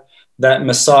describe that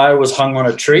Messiah was hung on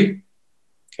a tree.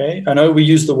 Okay, I know we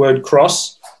use the word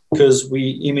cross because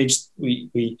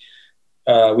we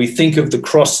think of the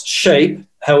cross shape.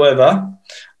 However,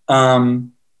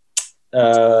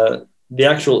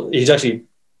 he's actually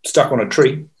stuck on a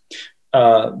tree,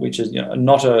 which is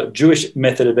not a Jewish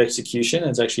method of execution.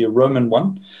 It's actually a Roman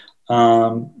one.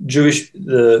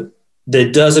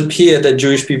 There does appear that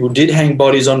Jewish people did hang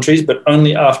bodies on trees, but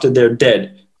only after they're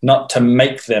dead, not to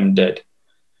make them dead.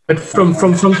 But from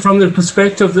the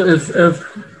perspective of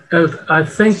I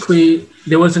think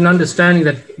there was an understanding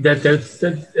that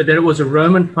it was a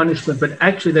Roman punishment, but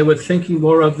actually they were thinking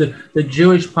more of the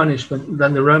Jewish punishment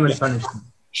than the Roman punishment.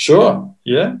 Sure,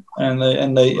 yeah,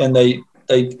 and they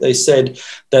said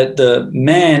that the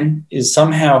man is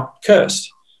somehow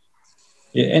cursed.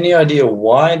 Yeah, any idea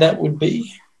why that would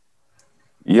be?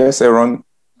 Yes, Aaron.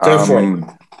 Go for it.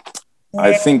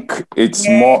 I think it's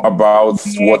more about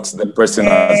what the person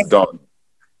has done.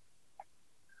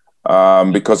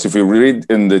 Because if you read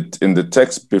in the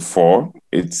text before,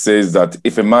 it says that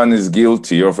if a man is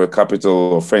guilty of a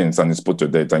capital offense and is put to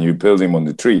death, and you impale him on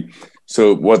the tree.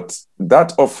 So what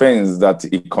that offense that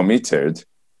he committed,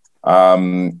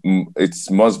 it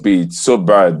must be so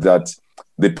bad that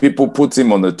the people put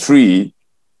him on a tree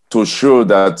to show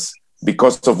that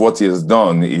because of what he has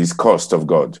done, he is cursed of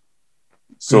God.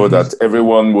 So that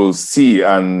everyone will see,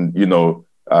 and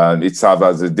it serves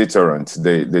as a deterrent.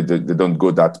 They don't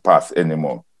go that path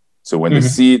anymore. So when they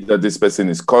see that this person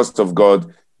is cursed of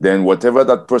God, then whatever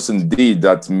that person did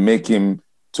that make him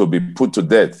to be put to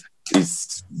death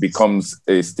becomes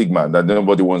a stigma that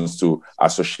nobody wants to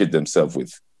associate themselves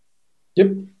with. Yep.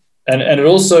 And it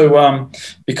also,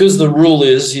 because the rule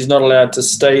is he's not allowed to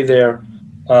stay there,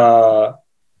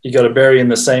 you got to bury him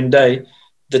the same day.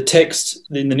 The text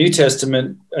in the New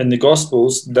Testament and the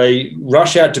Gospels, they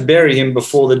rush out to bury him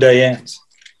before the day ends,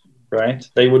 right?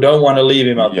 They don't want to leave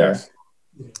him up there.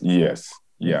 Yes,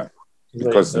 yeah.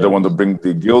 Because they want to bring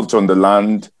the guilt on the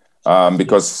land,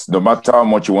 because no matter how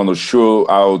much you want to show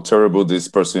how terrible this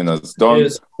person has done,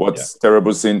 what's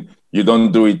terrible sin, you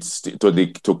don't do it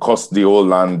to cost the whole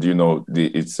land,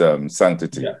 its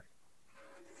sanctity. Yeah.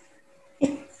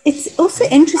 It's also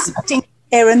interesting,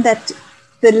 Aaron, that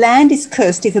the land is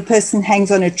cursed if a person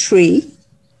hangs on a tree.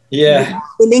 Yeah.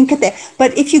 We link it there.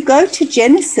 But if you go to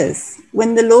Genesis,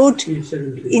 when the Lord,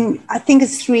 I think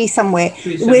it's 3 somewhere,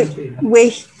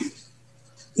 where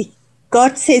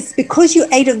God says, because you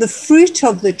ate of the fruit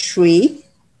of the tree,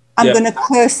 I'm going to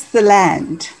curse the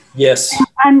land. Yes.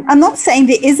 And I'm not saying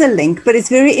there is a link, but it's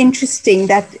very interesting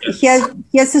that here's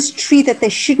this tree that they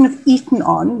shouldn't have eaten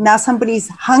on. Now somebody's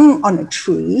hung on a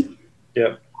tree.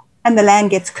 Yeah. And the land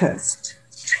gets cursed.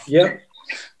 Yep.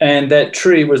 And that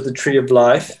tree was the tree of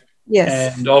life.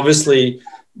 Yes. And obviously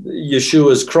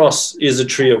Yeshua's cross is a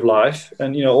tree of life.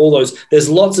 And, all those, there's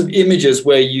lots of images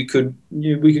where we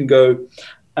can go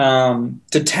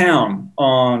to town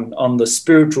on the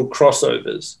spiritual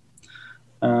crossovers.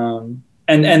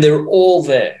 And they're all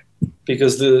there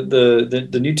because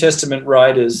the New Testament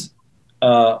writers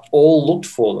all looked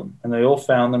for them, and they all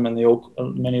found them, and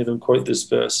many of them quote this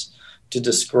verse to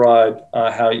describe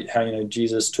how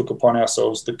Jesus took upon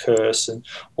ourselves the curse and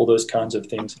all those kinds of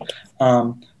things.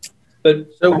 So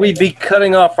we'd be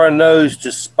cutting off our nose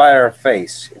to spite our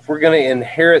face. If we're going to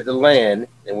inherit the land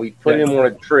and we put him on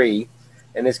a tree,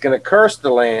 and it's going to curse the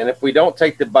land, if we don't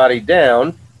take the body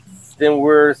down, then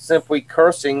we're simply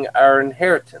cursing our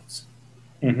inheritance.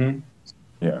 Mm-hmm.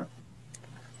 Yeah.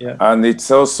 Yeah. And it's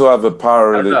also have a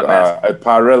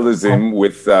parallelism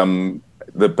with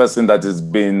the person that is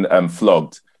being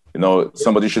flogged.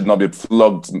 Somebody should not be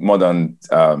flogged more than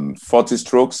 40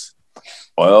 strokes,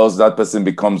 or else that person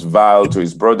becomes vile to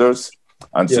his brothers.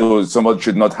 And so somebody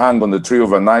should not hang on the tree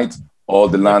overnight, or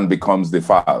the land becomes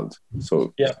defiled.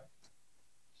 So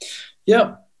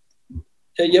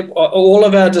all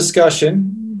of our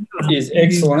discussion is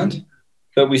excellent,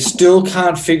 but we still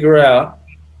can't figure out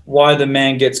why the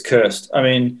man gets cursed. I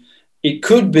mean, it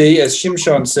could be, as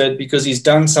Shimshon said, because he's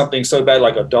done something so bad,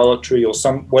 like idolatry or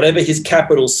whatever his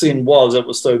capital sin was that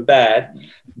was so bad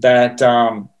that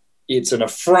it's an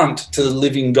affront to the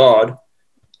living God.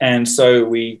 And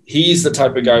so he's the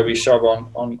type of guy we shove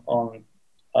on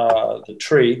the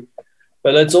tree.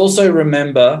 But let's also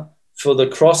remember, for the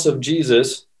cross of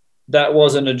Jesus, that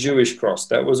wasn't a Jewish cross.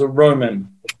 That was a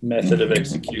Roman method of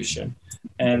execution.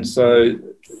 And so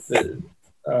the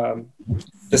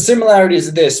similarities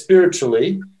are there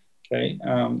spiritually, okay?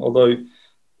 Although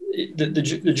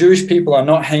the Jewish people are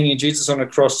not hanging Jesus on a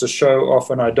cross to show off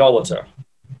an idolater.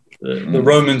 The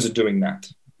Romans are doing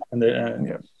that.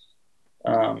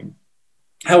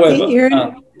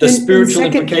 However, the spiritual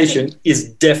implication is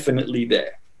definitely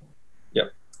there.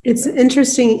 Yep. It's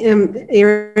interesting,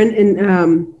 Aaron,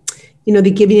 and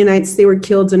the Gibeonites, they were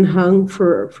killed and hung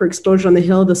for exposure on the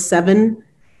hill. The 7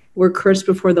 were cursed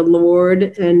before the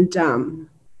Lord, and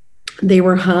they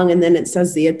were hung. And then it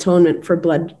says the atonement for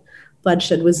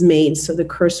bloodshed was made, so the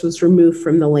curse was removed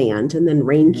from the land, and then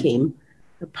rain came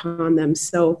upon them.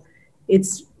 So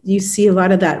you see a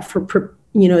lot of that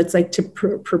it's like to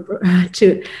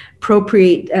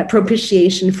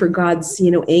propitiation for God's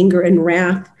anger and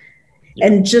wrath.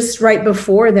 And just right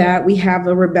before that, we have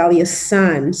a rebellious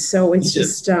son. So it's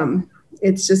just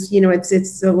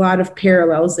it's a lot of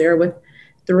parallels there with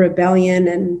the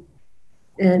rebellion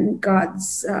and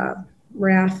God's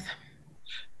wrath.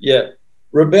 Yeah,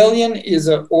 rebellion is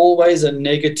always a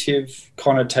negative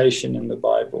connotation in the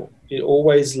Bible. It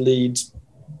always leads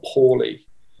poorly.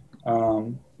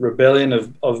 Rebellion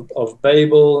of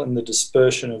Babel and the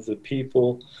dispersion of the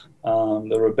people.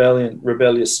 The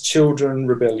rebellious children,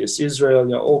 rebellious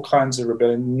Israel, all kinds of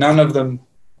rebellion. None of them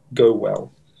go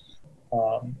well.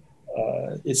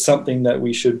 It's something that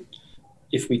we should,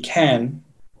 if we can,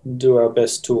 do our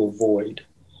best to avoid.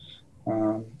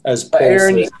 As Paul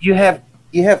Aaron, says,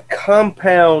 you have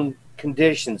compound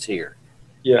conditions here.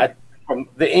 Yeah. From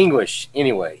the English,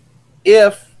 anyway.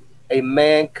 If a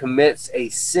man commits a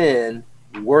sin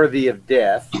worthy of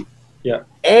death, yeah,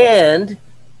 and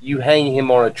you hang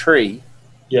him on a tree,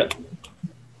 yeah,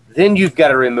 then you've got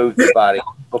to remove the body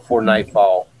before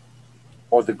nightfall,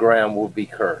 or the ground will be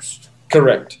cursed.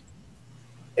 Correct.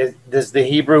 Does the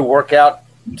Hebrew work out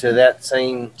to that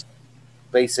same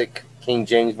basic King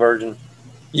James version?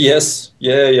 Yes.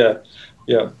 Yeah.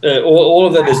 All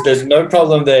of that. There's no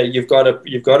problem there. You've got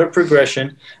a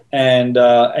progression, and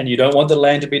you don't want the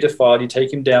land to be defiled. You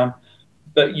take him down.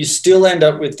 But you still end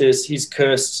up with this. He's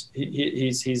cursed.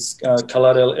 He's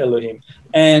Kalad Elohim,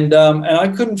 and I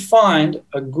couldn't find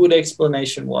a good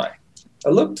explanation why. I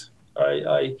looked.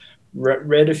 I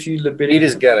read a few Leviticus. He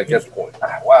just got a good point.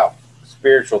 Wow,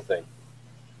 spiritual thing.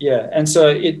 Yeah, and so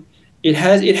it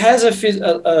has a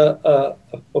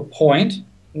point.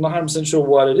 I'm not 100% sure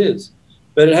what it is,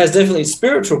 but it has definitely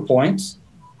spiritual points,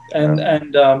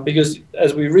 and because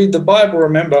as we read the Bible,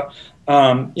 remember.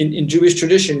 In Jewish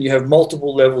tradition, you have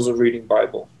multiple levels of reading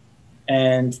Bible,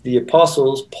 and the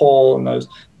apostles, Paul and those,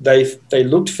 they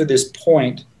looked for this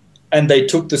point, and they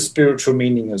took the spiritual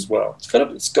meaning as well.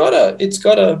 It's got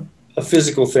a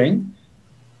physical thing,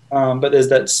 but there's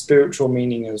that spiritual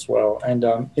meaning as well. And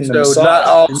so not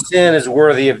all sin is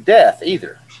worthy of death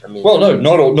either. I mean, well, no,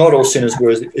 not all sin is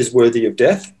worthy of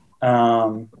death.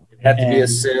 It had to be a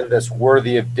sin that's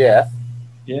worthy of death,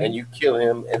 yeah. And you kill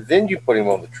him, and then you put him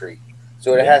on the tree.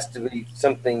 So it has to be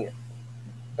something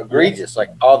egregious,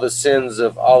 like all the sins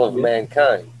of all of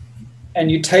mankind. And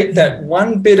you take that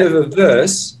one bit of a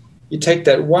verse,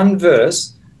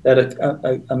 that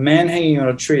a man hanging on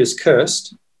a tree is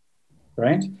cursed,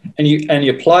 right? And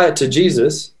you apply it to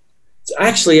Jesus, it's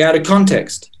actually out of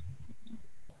context.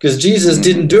 Because Jesus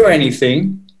didn't do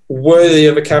anything worthy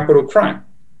of a capital crime.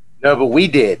 No, but we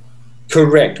did.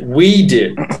 Correct. We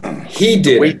did. He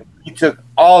did. He took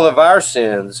all of our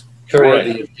sins. Correct.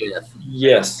 Worthy of death.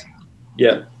 Yes.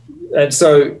 Yeah. And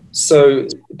so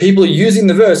people are using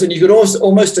the verse, and you could also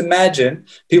almost imagine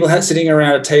people sitting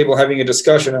around a table having a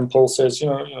discussion, and Paul says,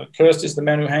 cursed is the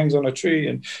man who hangs on a tree,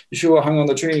 and Yeshua hung on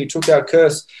the tree, and he took our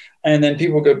curse. And then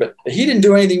people go, but he didn't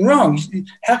do anything wrong.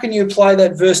 How can you apply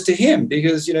that verse to him?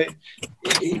 Because,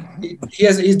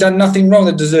 he's done nothing wrong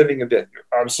that's deserving of death.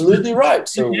 You're absolutely right.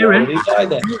 So why did he die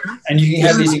then? And you can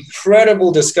have these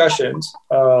incredible discussions.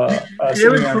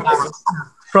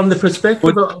 From the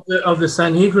perspective of the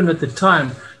Sanhedrin at the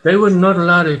time, they were not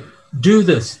allowed to do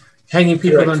this, hanging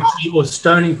people on trees or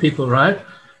stoning people, right?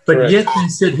 But yet they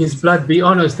said his blood be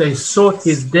on us. They sought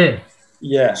his death.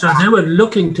 Yeah. So they were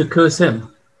looking to curse him.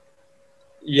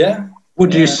 Yeah.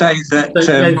 Would you say that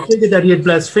they figured that he had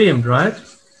blasphemed, right?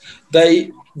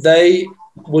 They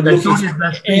would look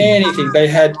at anything. They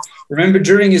had, remember,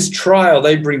 during his trial,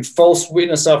 they bring false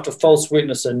witness after false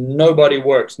witness, and nobody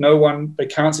works. No one, they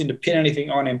can't seem to pin anything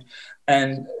on him.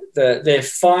 And their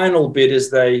final bit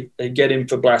is they get him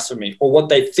for blasphemy, or what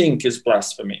they think is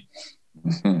blasphemy.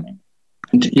 Mm-hmm.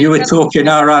 You were talking,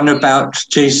 Aaron, about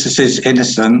Jesus'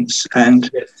 innocence,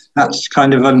 and that's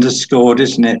kind of underscored,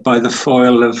 isn't it, by the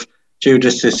foil of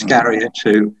Judas Iscariot,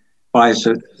 who is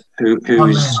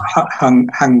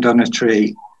hanged on a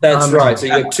tree. That's right. So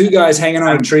you have two guys hanging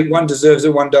on a tree. One deserves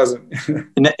it, one doesn't.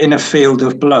 in a field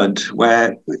of blood,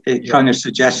 where it kind of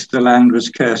suggests the land was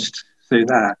cursed through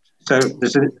that. So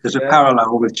there's a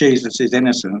parallel with Jesus'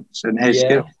 innocence and his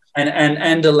guilt.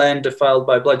 And a land defiled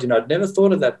by blood. I'd never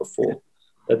thought of that before.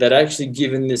 That actually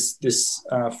given this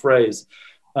phrase.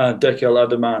 Dekel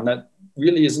Adaman, that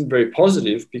really isn't very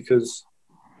positive, because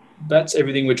that's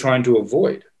everything we're trying to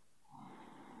avoid.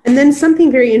 And then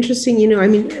something very interesting,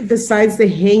 besides the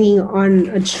hanging on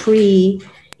a tree,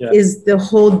 is the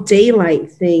whole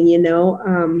daylight thing,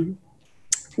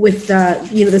 with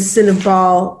the sin of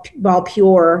Baal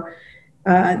Peor.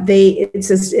 It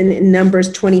says in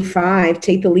Numbers 25,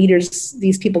 take the leaders,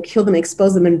 these people, kill them,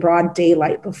 expose them in broad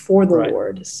daylight before the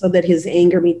Lord, so that his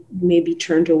anger may be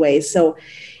turned away. So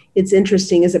it's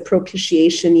interesting, as a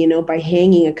propitiation, by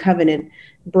hanging a covenant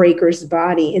breaker's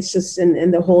body. It's just,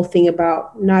 and the whole thing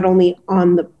about not only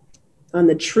on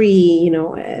the tree,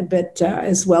 but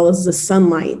as well as the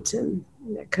sunlight, and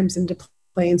that comes into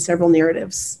play in several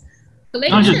narratives.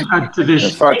 Can I just add to this? In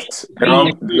fact,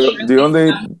 the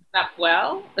only up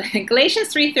well.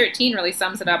 Galatians 3:13 really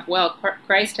sums it up well.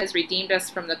 Christ has redeemed us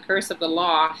from the curse of the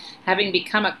law, having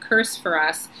become a curse for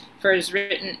us. For it is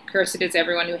written, cursed is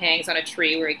everyone who hangs on a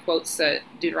tree, where he quotes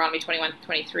Deuteronomy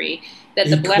 21:23, that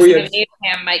the blessing of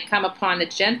Abraham might come upon the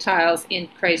Gentiles in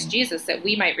Christ Jesus, that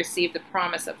we might receive the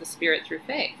promise of the Spirit through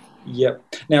faith. Yep.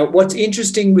 Now, what's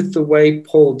interesting with the way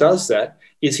Paul does that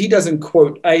is he doesn't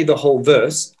quote A, the whole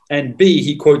verse, and B,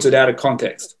 he quotes it out of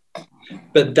context.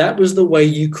 But that was the way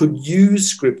you could use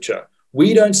Scripture.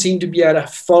 We don't seem to be able to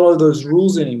follow those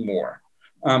rules anymore,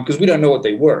 because we don't know what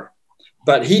they were.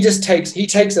 But he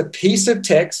takes a piece of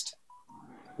text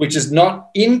which is not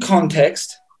in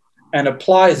context and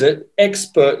applies it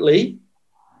expertly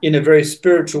in a very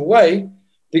spiritual way,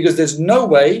 because there's no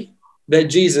way that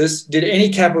Jesus did any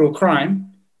capital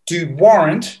crime to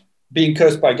warrant being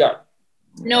cursed by God.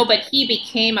 No, but he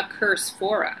became a curse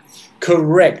for us.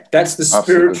 Correct. That's the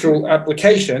spiritual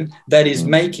application that he's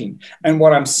making. And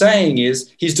what I'm saying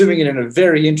is he's doing it in a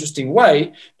very interesting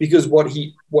way, because what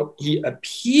he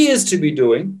appears to be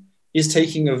doing is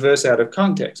taking a verse out of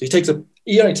context. He takes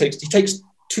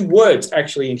two words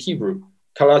actually in Hebrew,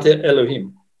 Kalate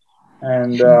Elohim.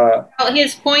 And well,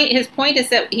 his point is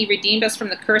that he redeemed us from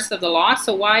the curse of the law.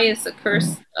 So why is the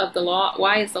curse of the law?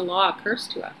 Why is the law a curse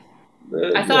to us?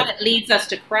 I thought it leads us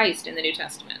to Christ in the New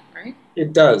Testament, right?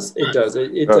 It does. It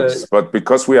does. But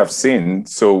because we have sinned,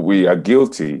 so we are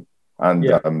guilty,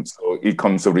 and so it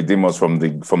comes to redeem us from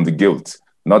the guilt,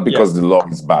 not because the law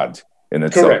is bad in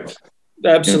itself. Correct.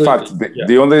 Absolutely. In fact,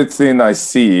 the only thing I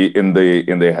see in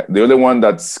the only one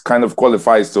that's kind of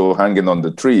qualifies to hanging on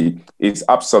the tree is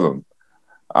Absalom.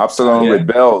 Absalom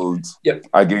rebelled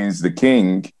against the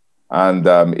king, and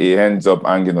he ends up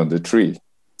hanging on the tree.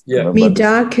 Yeah,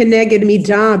 Midah keneged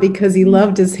Midah, because he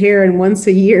loved his hair, and once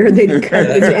a year they'd cut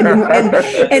it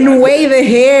and weigh the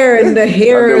hair, and the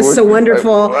hair is so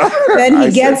wonderful. Then he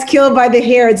gets killed by the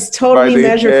hair. It's totally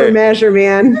measure for measure,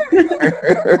 man.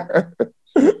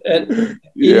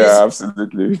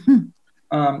 Absolutely.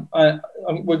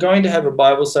 We're going to have a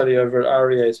Bible study over at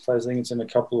REA's place. I think it's in a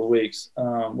couple of weeks,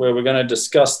 where we're going to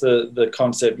discuss the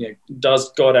concept.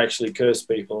 Does God actually curse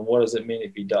people, and what does it mean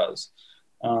if He does?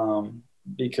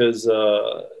 Because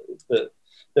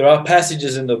there are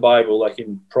passages in the Bible, like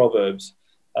in Proverbs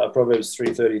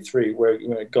 3:33, where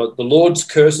God, the Lord's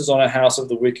curses on a house of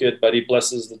the wicked, but He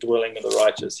blesses the dwelling of the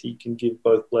righteous. He can give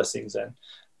both blessings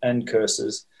and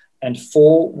curses. And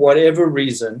for whatever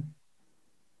reason,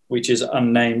 which is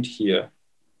unnamed here,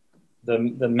 the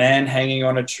man hanging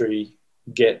on a tree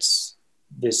gets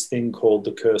this thing called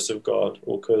the curse of God,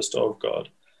 or cursed of God.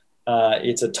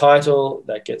 It's a title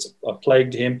that gets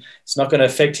plagued him. It's not going to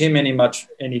affect him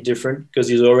any different, because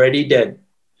he's already dead,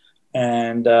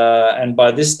 and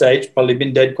by this stage probably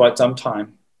been dead quite some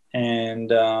time, and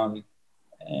the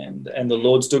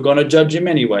Lord's still going to judge him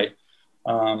anyway.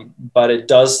 But it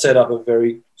does set up a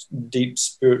very deep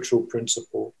spiritual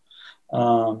principle.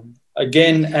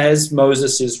 Again, as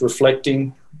Moses is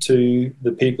reflecting to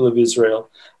the people of Israel,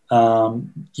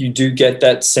 you do get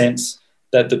that sense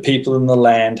that the people in the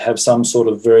land have some sort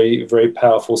of very, very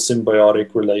powerful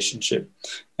symbiotic relationship,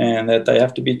 and that they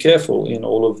have to be careful in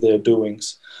all of their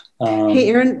doings. Hey,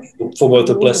 Aaron, for both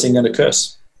a blessing and a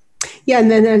curse. Yeah,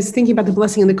 and then I was thinking about the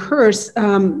blessing and the curse.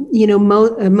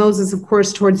 Moses, of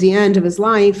course, towards the end of his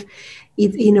life,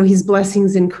 his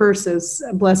blessings and curses.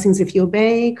 Blessings if you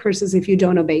obey, curses if you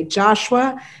don't obey.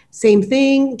 Joshua, same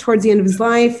thing. Towards the end of his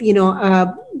life,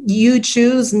 you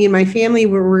choose. Me and my family,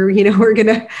 we're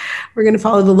gonna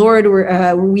follow the Lord.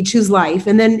 We choose life.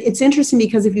 And then it's interesting,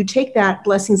 because if you take that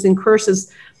blessings and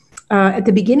curses at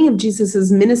the beginning of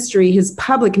Jesus's ministry, his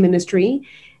public ministry,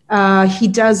 he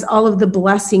does all of the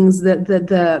blessings,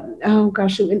 the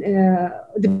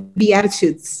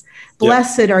Beatitudes.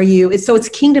 Blessed are you. So it's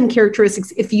kingdom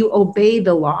characteristics if you obey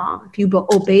the law, if you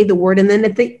obey the word. And then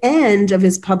at the end of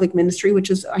his public ministry, which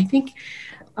is, I think,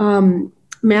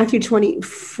 Matthew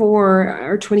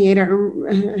 24 or 28, I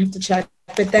have to check.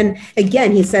 But then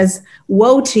again, he says,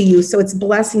 woe to you. So it's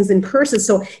blessings and curses.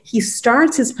 So he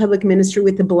starts his public ministry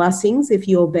with the blessings, if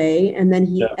you obey, and then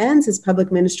he ends his public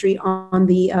ministry on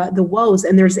the woes.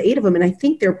 And there's 8 of them, and I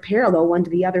think they're parallel one to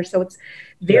the other. So it's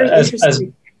very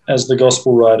interesting. As the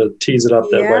gospel writer tees it up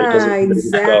that way. Yeah,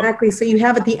 exactly. So you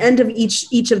have at the end of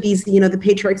each of these, the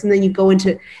patriarchs, and then you go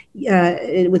into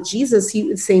with Jesus,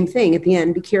 same thing at the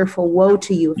end. Be careful, woe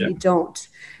to you if you don't.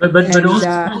 But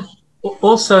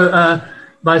also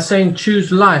by saying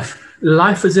choose life.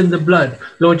 Life is in the blood.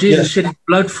 Lord Jesus shed his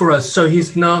blood for us, so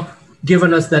he's now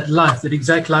given us that life, that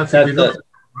exact life that we love.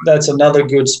 That's another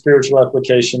good spiritual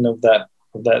application of that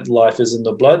life is in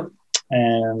the blood.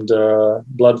 And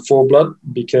blood for blood.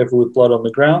 Be careful with blood on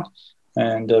the ground.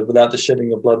 And without the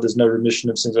shedding of blood, there's no remission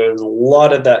of sins. There's a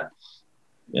lot of that.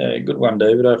 Yeah, good one,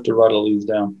 David. I have to write all these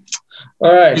down.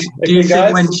 All right. Do you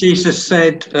think when Jesus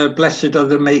said, blessed are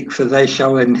the meek, for they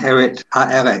shall inherit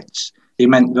Haaretz, he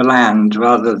meant the land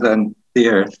rather than the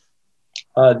earth?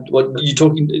 What are you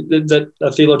talking? That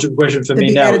a theological question for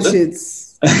me now, is it?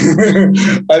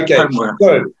 Okay.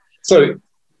 So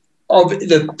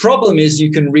the problem is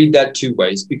you can read that 2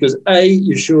 ways, because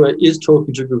Yeshua is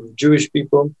talking to a group of Jewish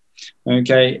people,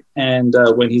 okay, and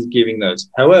when he's giving those.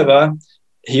 However,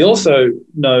 he also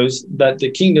knows that the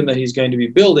kingdom that he's going to be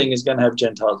building is going to have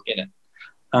Gentiles in it.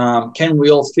 Can we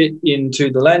all fit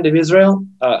into the land of Israel?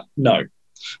 No.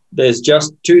 There's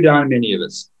just too darn many of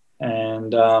us,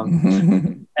 and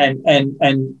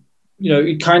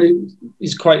it kind of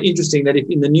is quite interesting that if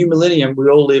in the new millennium we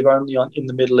all live only in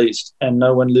the Middle East and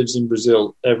no one lives in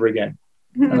Brazil ever again,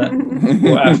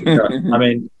 or Africa. I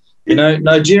mean,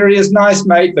 Nigeria is nice,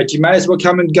 mate, but you may as well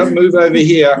come and move over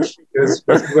here because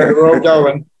that's where we're all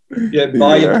going. Yeah,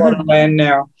 buy your plot of land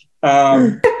now.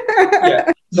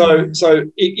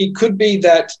 So it could be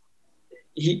that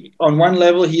he, on one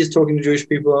level, he is talking to Jewish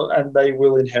people and they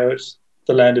will inherit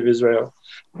the land of Israel.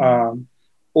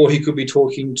 Or he could be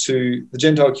talking to the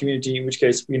Gentile community, in which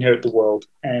case we inherit the world,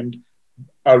 and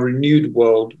a renewed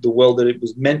world, the world that it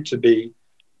was meant to be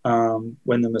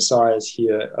when the Messiah is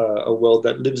here, a world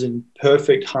that lives in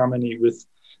perfect harmony with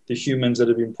the humans that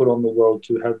have been put on the world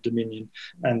to have dominion.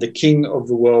 And the king of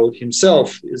the world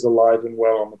himself is alive and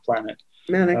well on the planet,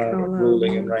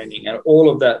 ruling and reigning. And all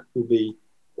of that will be,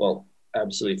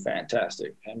 absolutely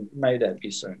fantastic. And may that be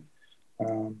soon.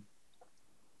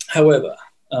 However,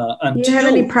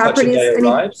 until such a day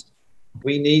arrives,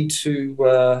 we need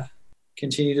to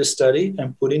continue to study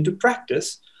and put into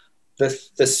practice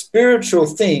the spiritual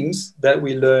things that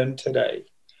we learn today,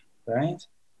 right?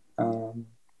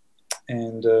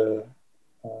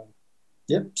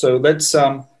 So let's,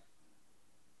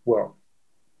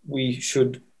 we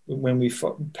should, when we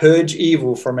purge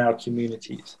evil from our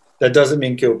communities, that doesn't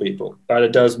mean kill people, but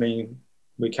it does mean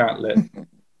we can't let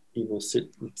evil sit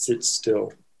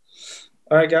still.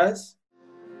 All right, guys.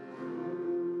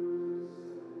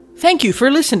 Thank you for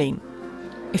listening.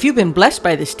 If you've been blessed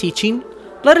by this teaching,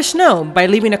 let us know by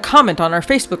leaving a comment on our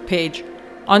Facebook page,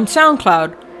 on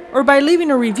SoundCloud, or by leaving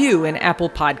a review in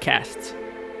Apple Podcasts.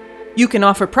 You can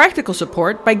offer practical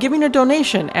support by giving a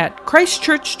donation at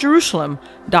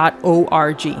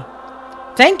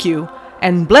christchurchjerusalem.org. Thank you,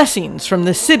 and blessings from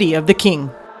the City of the King.